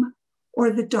tomb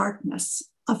or the darkness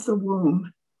of the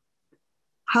womb?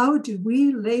 How do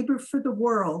we labor for the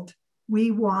world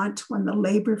we want when the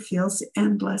labor feels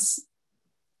endless?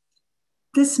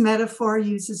 This metaphor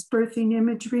uses birthing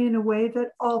imagery in a way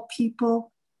that all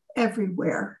people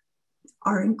everywhere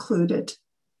are included.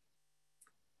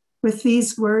 With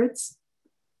these words,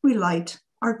 we light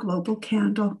our global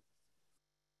candle.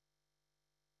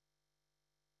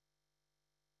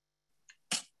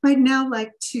 I'd now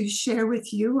like to share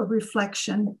with you a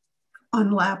reflection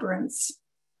on labyrinths.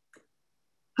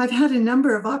 I've had a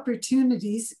number of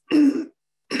opportunities,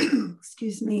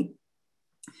 excuse me,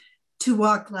 to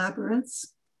walk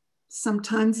labyrinths.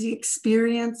 Sometimes the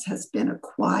experience has been a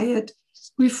quiet,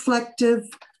 reflective,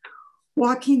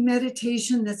 walking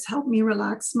meditation that's helped me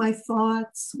relax my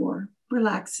thoughts or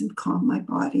relax and calm my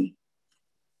body.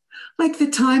 Like the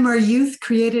time our youth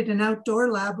created an outdoor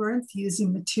labyrinth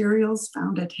using materials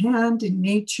found at hand in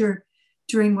nature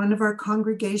during one of our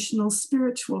congregational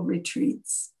spiritual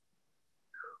retreats.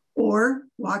 Or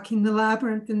walking the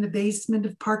labyrinth in the basement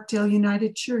of Parkdale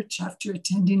United Church after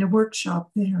attending a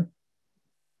workshop there.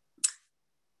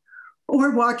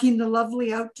 Or walking the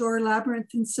lovely outdoor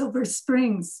labyrinth in Silver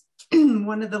Springs,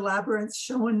 one of the labyrinths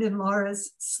shown in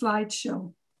Laura's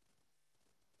slideshow.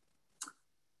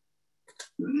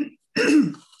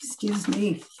 Excuse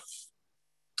me.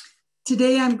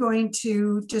 Today I'm going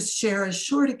to just share a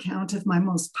short account of my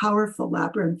most powerful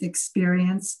labyrinth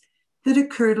experience that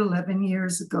occurred 11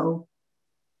 years ago.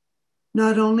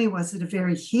 Not only was it a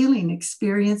very healing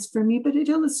experience for me, but it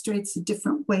illustrates a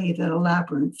different way that a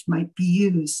labyrinth might be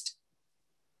used.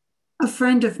 A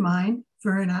friend of mine,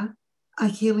 Verna, a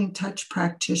healing touch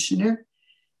practitioner,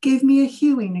 gave me a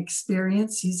healing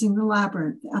experience using the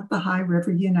labyrinth at the High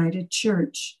River United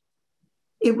Church.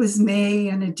 It was May,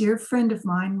 and a dear friend of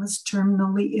mine was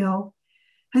terminally ill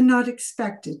and not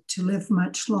expected to live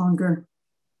much longer.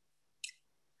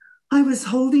 I was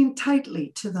holding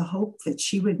tightly to the hope that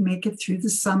she would make it through the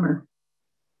summer.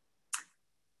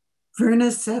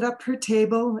 Verna set up her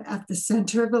table at the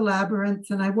center of the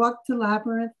labyrinth, and I walked the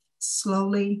labyrinth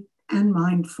slowly and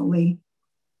mindfully.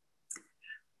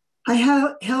 I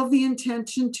held the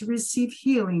intention to receive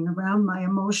healing around my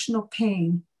emotional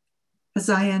pain as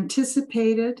I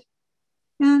anticipated,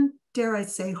 and dare I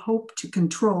say, hope to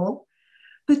control,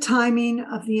 the timing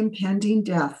of the impending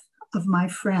death of my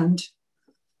friend.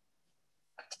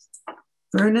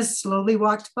 Verna slowly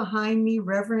walked behind me,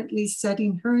 reverently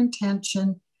setting her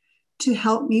intention to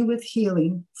help me with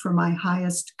healing for my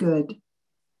highest good.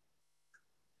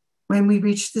 When we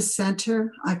reached the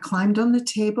center, I climbed on the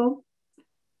table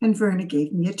and Verna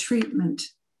gave me a treatment.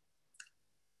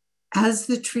 As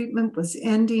the treatment was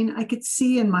ending, I could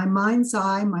see in my mind's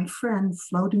eye my friend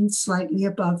floating slightly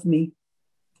above me.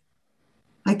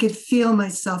 I could feel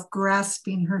myself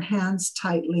grasping her hands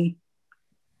tightly.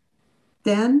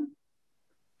 Then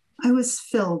I was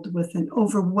filled with an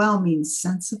overwhelming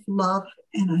sense of love,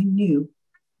 and I knew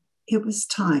it was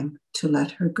time to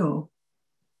let her go.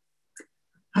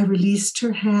 I released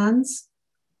her hands,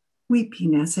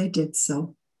 weeping as I did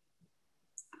so.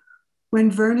 When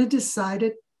Verna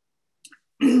decided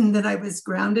that I was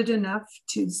grounded enough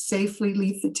to safely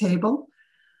leave the table,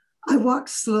 I walked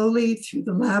slowly through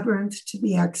the labyrinth to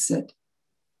the exit,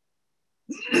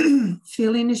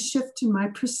 feeling a shift in my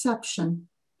perception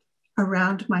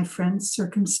around my friend's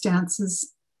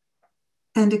circumstances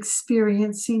and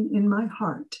experiencing in my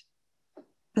heart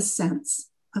a sense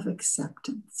of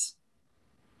acceptance.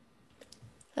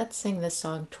 Let's sing this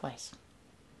song twice.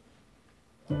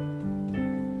 And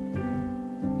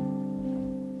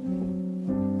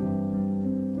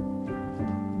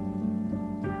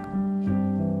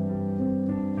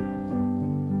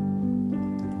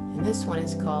this one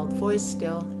is called Voice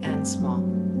Still and Small.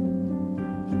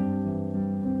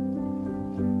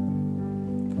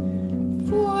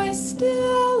 Voice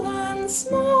still and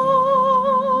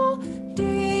small,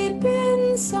 deep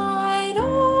inside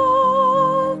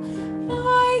all,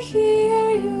 I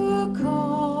hear you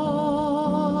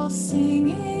call,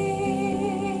 singing.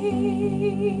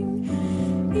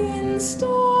 In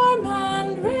storm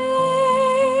and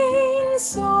rain,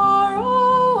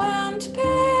 sorrow and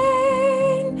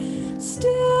pain,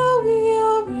 still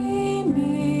we'll remain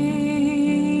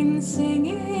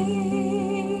singing.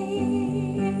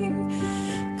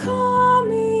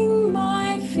 Calming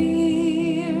my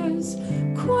fears,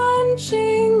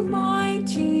 quenching my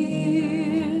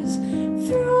tears,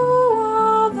 through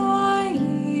all the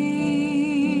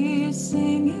years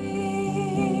singing.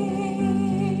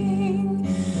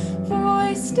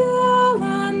 Voice still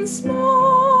and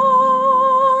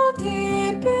small,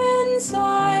 deep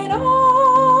inside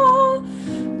all,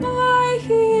 I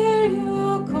hear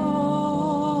you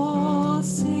call,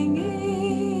 singing.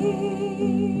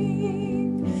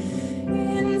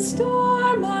 In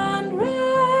storm and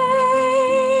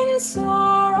rain,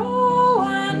 sorrow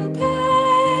and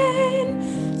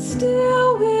pain,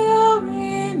 still will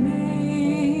remain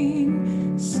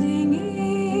singing.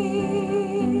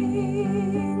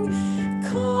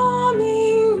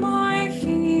 Calming my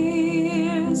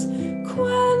fears,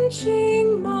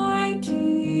 quenching my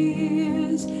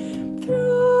tears,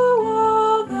 through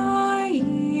all the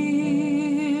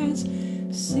years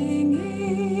singing.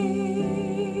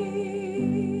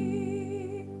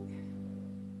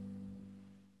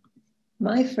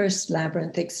 My first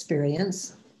labyrinth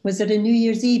experience was at a New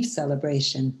Year's Eve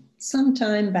celebration,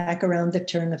 sometime back around the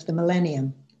turn of the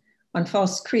millennium, on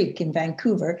False Creek in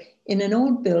Vancouver, in an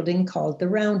old building called the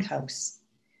Roundhouse,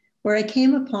 where I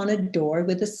came upon a door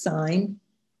with a sign,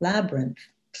 Labyrinth,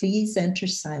 please enter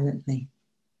silently.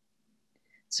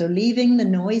 So leaving the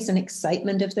noise and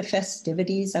excitement of the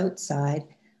festivities outside,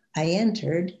 I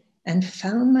entered and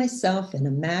found myself in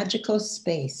a magical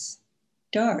space,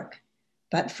 dark,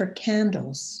 but for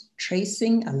candles,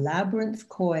 tracing a labyrinth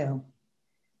coil,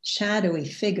 shadowy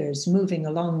figures moving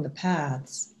along the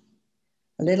paths.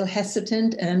 A little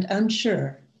hesitant and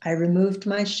unsure, I removed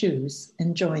my shoes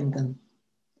and joined them.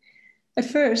 At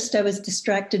first, I was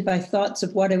distracted by thoughts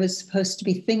of what I was supposed to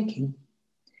be thinking,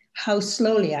 how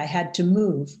slowly I had to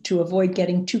move to avoid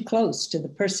getting too close to the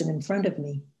person in front of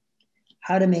me,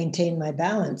 how to maintain my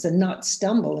balance and not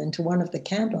stumble into one of the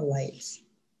candle lights.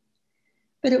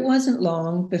 But it wasn't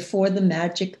long before the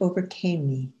magic overcame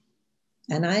me,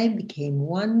 and I became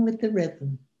one with the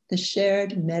rhythm, the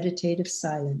shared meditative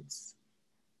silence.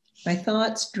 My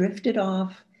thoughts drifted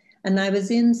off, and I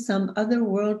was in some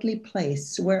otherworldly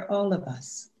place where all of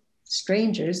us,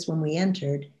 strangers when we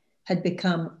entered, had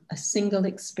become a single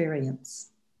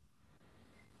experience.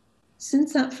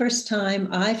 Since that first time,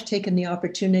 I've taken the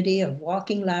opportunity of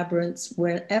walking labyrinths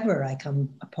wherever I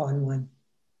come upon one.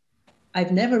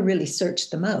 I've never really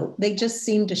searched them out. They just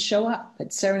seem to show up at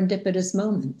serendipitous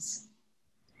moments.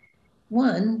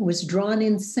 One was drawn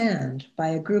in sand by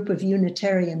a group of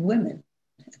Unitarian women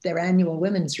at their annual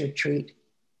women's retreat.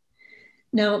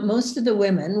 Now, most of the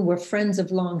women were friends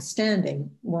of long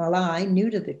standing, while I, new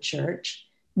to the church,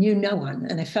 knew no one,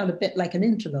 and I felt a bit like an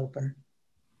interloper.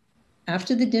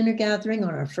 After the dinner gathering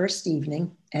on our first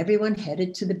evening, everyone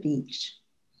headed to the beach.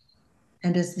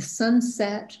 And as the sun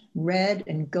set, red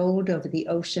and gold over the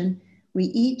ocean, we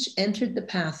each entered the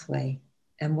pathway,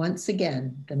 and once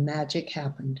again, the magic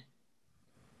happened.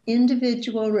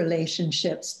 Individual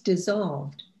relationships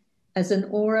dissolved as an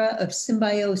aura of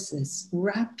symbiosis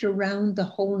wrapped around the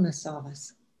wholeness of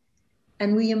us.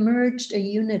 And we emerged a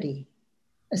unity,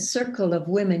 a circle of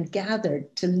women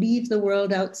gathered to leave the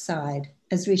world outside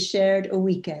as we shared a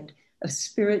weekend of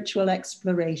spiritual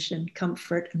exploration,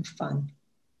 comfort, and fun.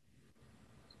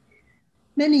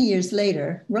 Many years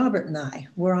later, Robert and I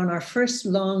were on our first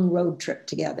long road trip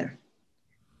together.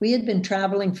 We had been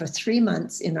traveling for 3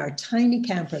 months in our tiny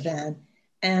camper van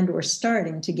and were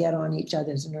starting to get on each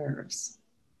other's nerves.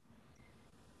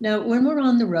 Now, when we're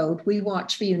on the road, we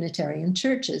watch for Unitarian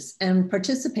churches and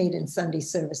participate in Sunday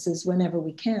services whenever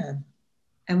we can.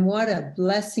 And what a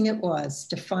blessing it was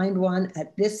to find one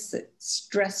at this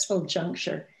stressful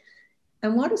juncture.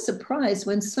 And what a surprise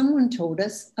when someone told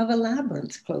us of a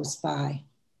labyrinth close by.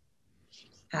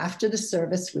 After the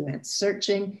service, we went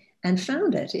searching and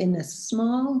found it in a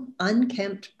small,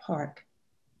 unkempt park.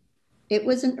 It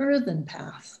was an earthen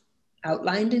path,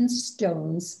 outlined in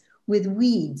stones with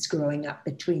weeds growing up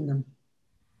between them.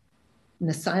 In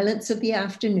the silence of the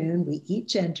afternoon, we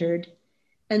each entered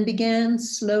and began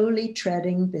slowly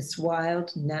treading this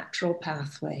wild, natural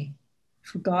pathway,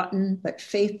 forgotten but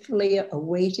faithfully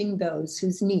awaiting those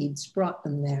whose needs brought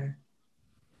them there.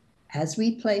 As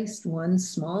we placed one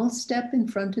small step in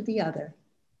front of the other,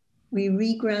 we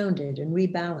regrounded and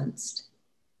rebalanced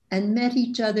and met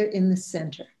each other in the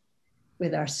center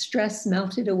with our stress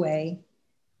melted away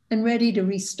and ready to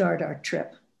restart our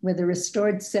trip with a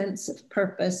restored sense of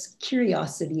purpose,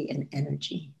 curiosity, and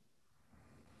energy.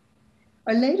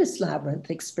 Our latest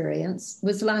labyrinth experience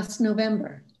was last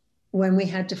November when we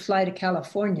had to fly to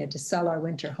California to sell our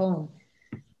winter home.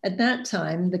 At that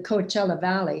time, the Coachella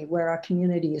Valley, where our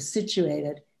community is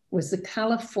situated, was the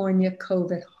California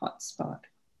COVID hotspot.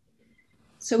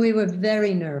 So we were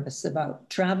very nervous about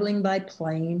traveling by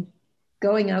plane,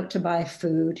 going out to buy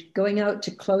food, going out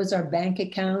to close our bank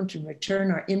account and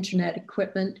return our internet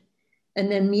equipment,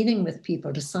 and then meeting with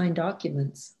people to sign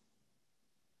documents.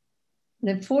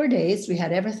 And in 4 days, we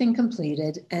had everything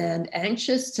completed, and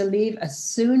anxious to leave as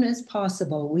soon as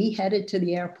possible, we headed to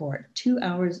the airport 2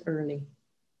 hours early.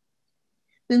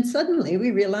 Then suddenly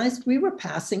we realized we were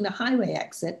passing the highway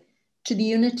exit to the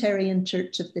Unitarian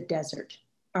Church of the Desert,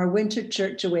 our winter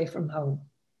church away from home,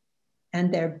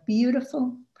 and their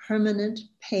beautiful, permanent,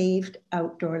 paved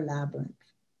outdoor labyrinth.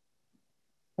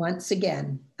 Once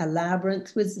again, a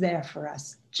labyrinth was there for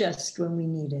us just when we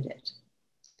needed it.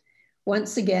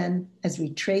 Once again, as we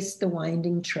traced the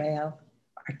winding trail,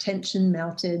 our tension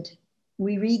melted,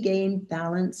 we regained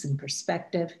balance and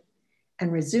perspective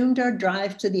and resumed our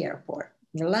drive to the airport,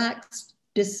 relaxed,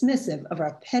 dismissive of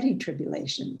our petty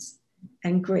tribulations,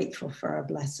 and grateful for our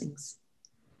blessings.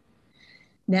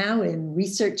 Now, in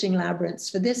researching labyrinths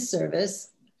for this service,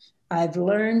 I've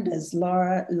learned, as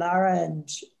Lara and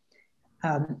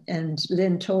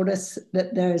Lynn told us,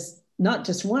 that there's not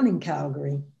just one in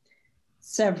Calgary,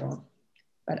 several.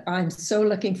 But I'm so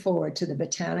looking forward to the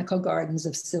Botanical Gardens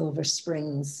of Silver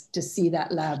Springs to see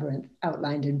that labyrinth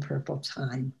outlined in purple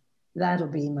thyme. That'll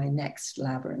be my next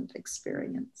labyrinth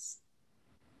experience.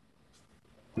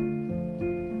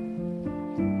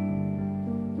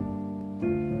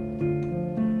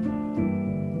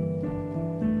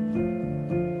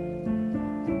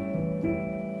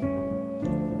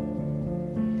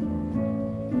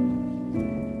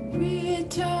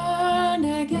 Return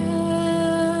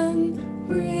again,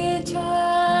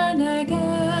 return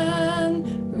again,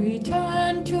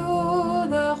 return to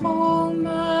the home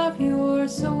of your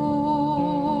soul.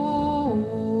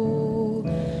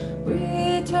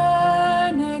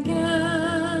 Return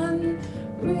again,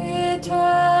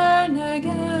 return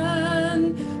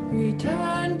again,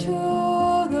 return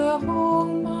to the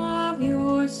home of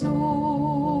your soul.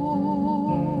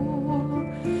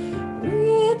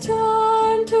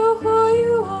 Return to who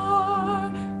you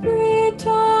are,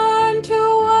 return to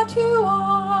what you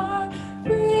are,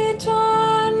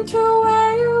 return to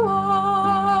where you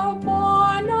are,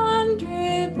 born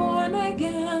Andre, born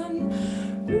again.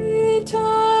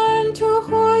 Return to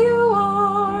who you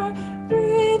are,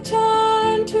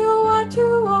 return to what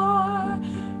you are,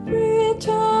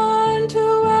 return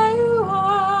to where you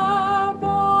are,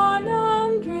 born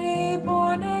Andre,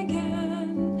 born again.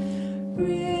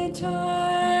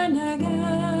 Return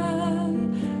again,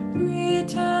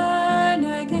 return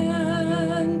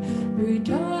again,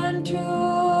 return to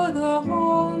the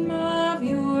home of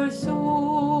your soul.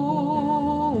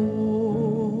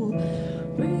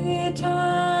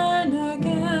 Return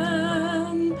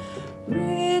again,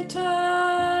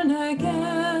 return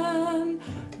again,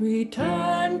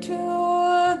 return to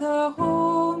the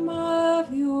home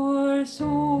of your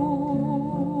soul.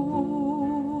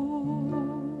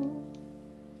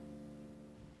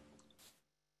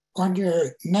 On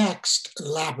your next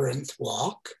labyrinth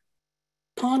walk,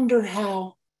 ponder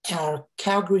how our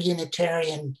Calgary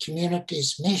Unitarian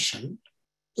community's mission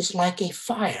is like a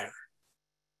fire.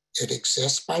 It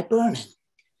exists by burning,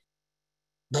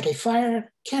 but a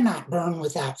fire cannot burn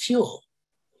without fuel.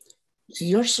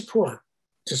 Your support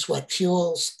is what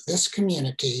fuels this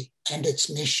community and its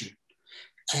mission.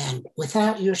 And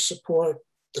without your support,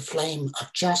 the flame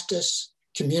of justice,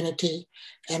 community,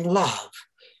 and love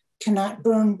cannot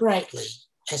burn brightly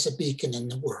as a beacon in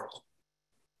the world.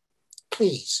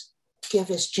 Please give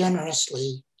as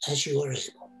generously as you are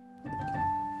able.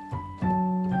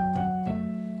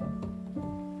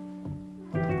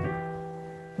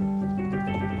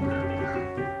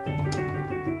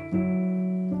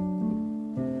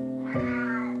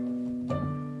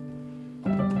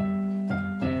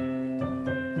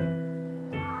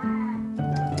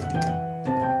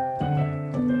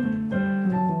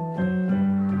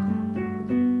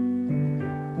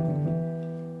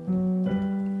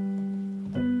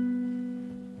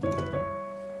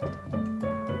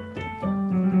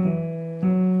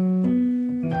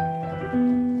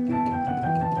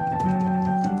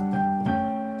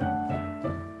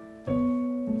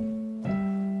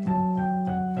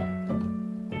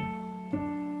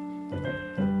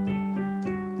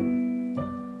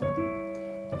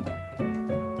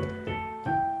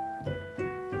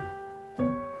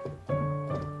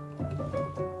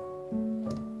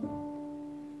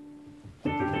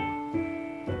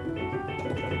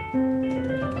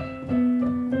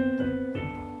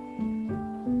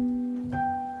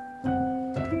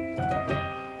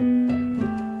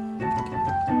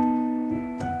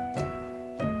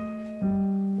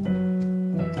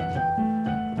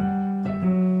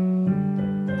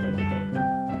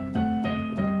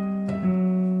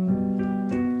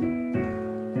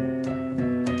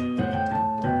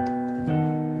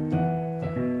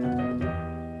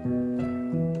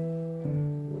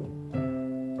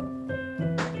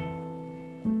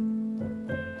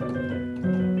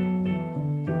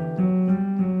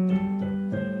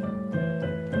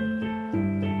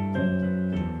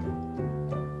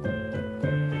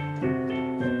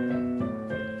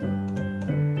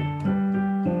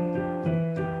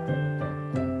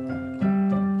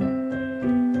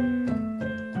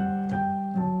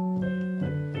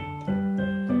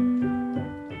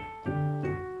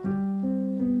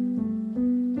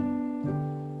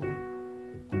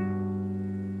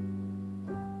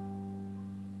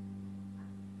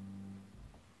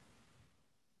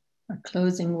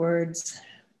 Closing words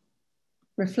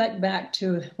reflect back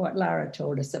to what Lara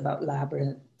told us about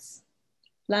labyrinths.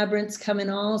 Labyrinths come in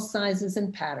all sizes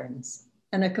and patterns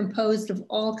and are composed of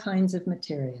all kinds of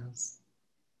materials.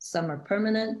 Some are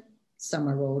permanent, some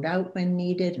are rolled out when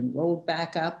needed and rolled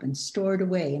back up and stored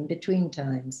away in between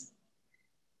times.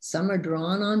 Some are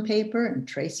drawn on paper and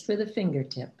traced with a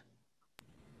fingertip.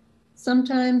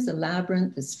 Sometimes a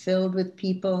labyrinth is filled with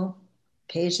people.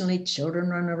 Occasionally children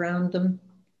run around them.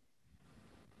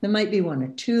 There might be one or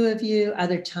two of you,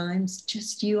 other times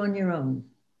just you on your own.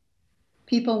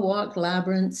 People walk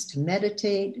labyrinths to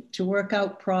meditate, to work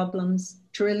out problems,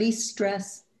 to release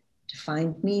stress, to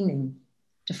find meaning,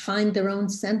 to find their own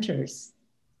centers,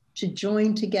 to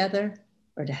join together,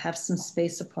 or to have some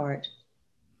space apart.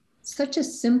 Such a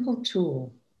simple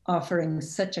tool, offering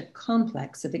such a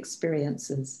complex of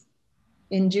experiences,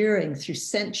 enduring through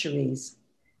centuries,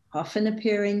 often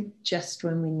appearing just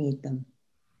when we need them.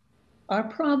 Our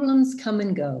problems come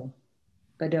and go,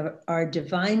 but our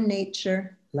divine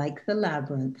nature, like the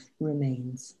labyrinth,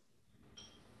 remains.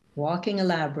 Walking a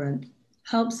labyrinth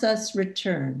helps us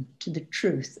return to the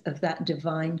truth of that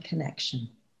divine connection.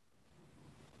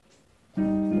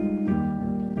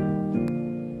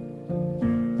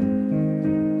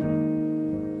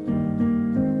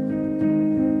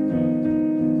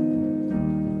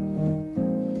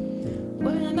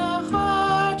 When our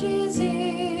heart is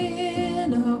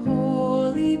in a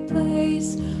holy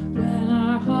place, when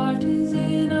our heart is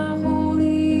in a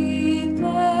holy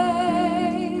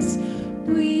place,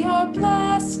 we are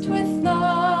blessed with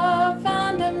love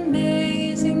and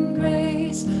amazing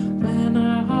grace. When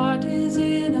our heart is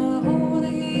in a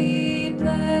holy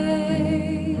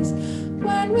place,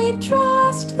 when we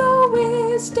trust the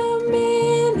wisdom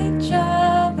in each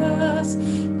other's,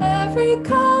 every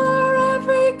color,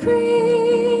 every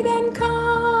creed and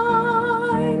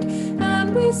kind,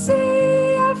 and we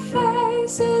see our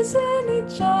faces in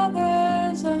each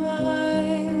other's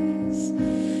eyes,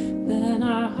 then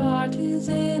our heart is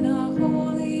in a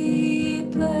holy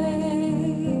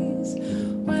place.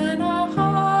 When our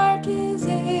heart is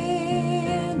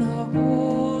in a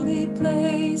holy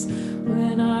place,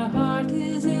 when our heart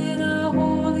is in a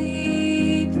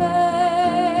holy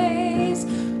place,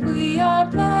 we are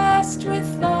blessed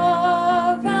with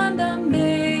love and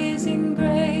amazing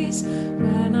grace.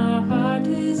 When our heart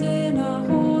is in a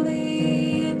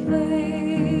holy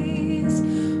place,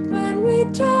 when we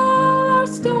tell our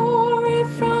story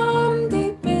from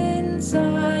deep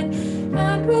inside,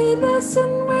 and we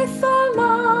listen with a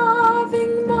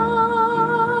loving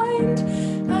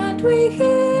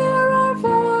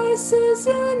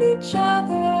each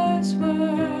other's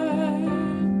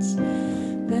words,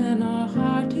 then our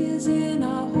heart is in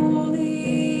a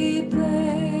holy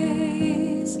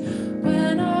place.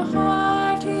 When our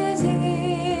heart is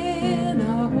in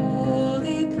a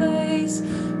holy place,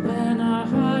 when our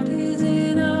heart is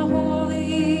in a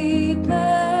holy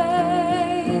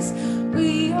place,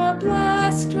 we are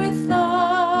blessed with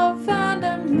love and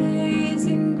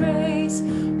amazing grace.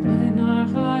 When our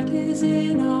heart is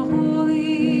in a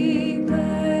holy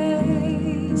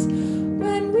place,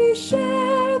 when we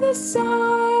share the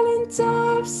silence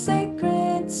of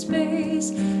sacred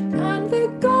space, and the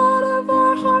God of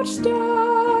our heart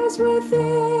stirs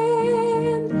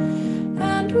within,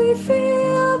 and we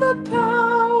feel the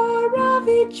power of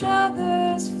each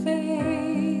other's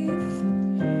faith,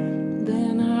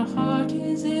 then our heart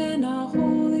is in a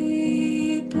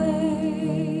holy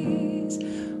place.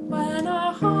 When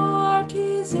our heart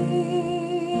is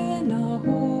in a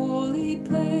holy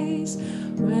place,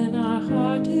 when our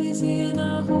heart is in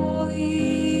a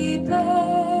holy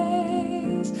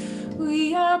place,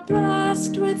 we are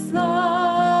blessed with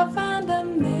love and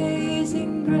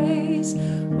amazing grace.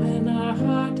 When our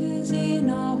heart is in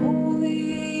a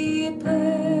holy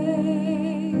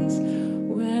place,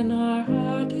 when our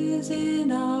heart is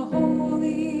in a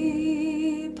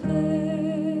holy place.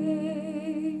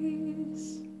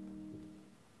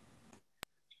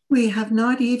 We have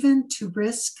not even to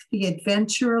risk the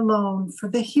adventure alone, for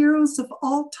the heroes of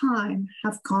all time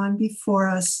have gone before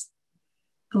us.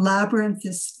 The labyrinth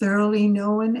is thoroughly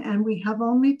known, and we have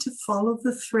only to follow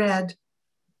the thread.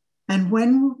 And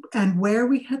where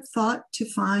we had thought to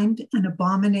find an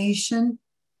abomination,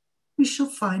 we shall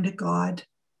find a God.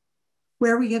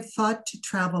 Where we had thought to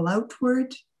travel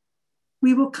outward,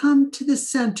 we will come to the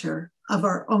center of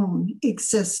our own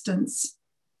existence.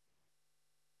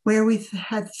 Where we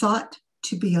had thought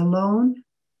to be alone,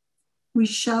 we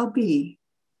shall be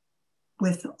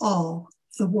with all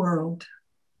the world.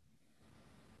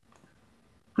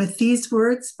 With these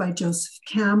words by Joseph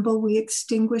Campbell, we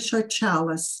extinguish our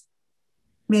chalice.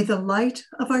 May the light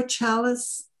of our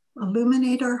chalice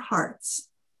illuminate our hearts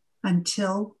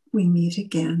until we meet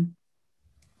again.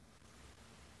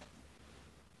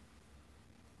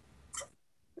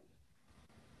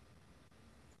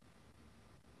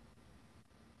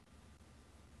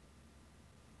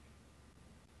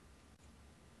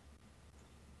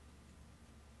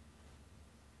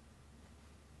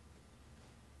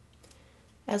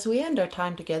 As we end our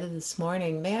time together this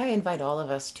morning, may I invite all of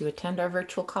us to attend our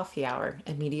virtual coffee hour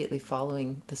immediately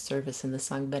following the service and the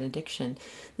sung benediction.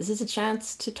 This is a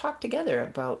chance to talk together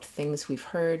about things we've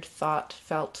heard, thought,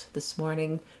 felt this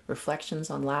morning, reflections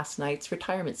on last night's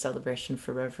retirement celebration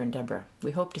for Reverend Deborah.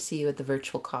 We hope to see you at the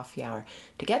virtual coffee hour.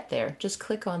 To get there, just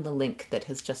click on the link that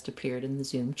has just appeared in the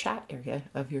Zoom chat area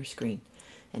of your screen.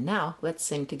 And now let's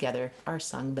sing together our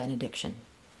sung benediction.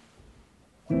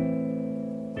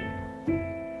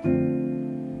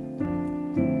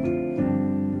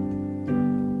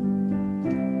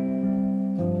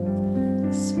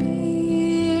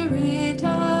 Spirit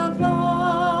of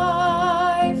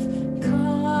life,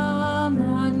 come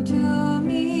unto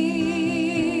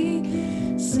me.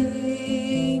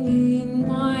 Sing in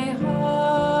my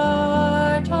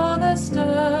heart all the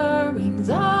stirrings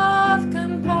of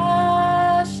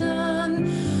compassion.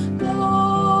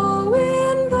 Blow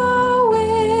in the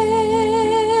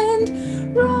wind,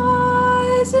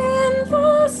 rise in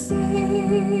the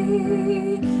sea.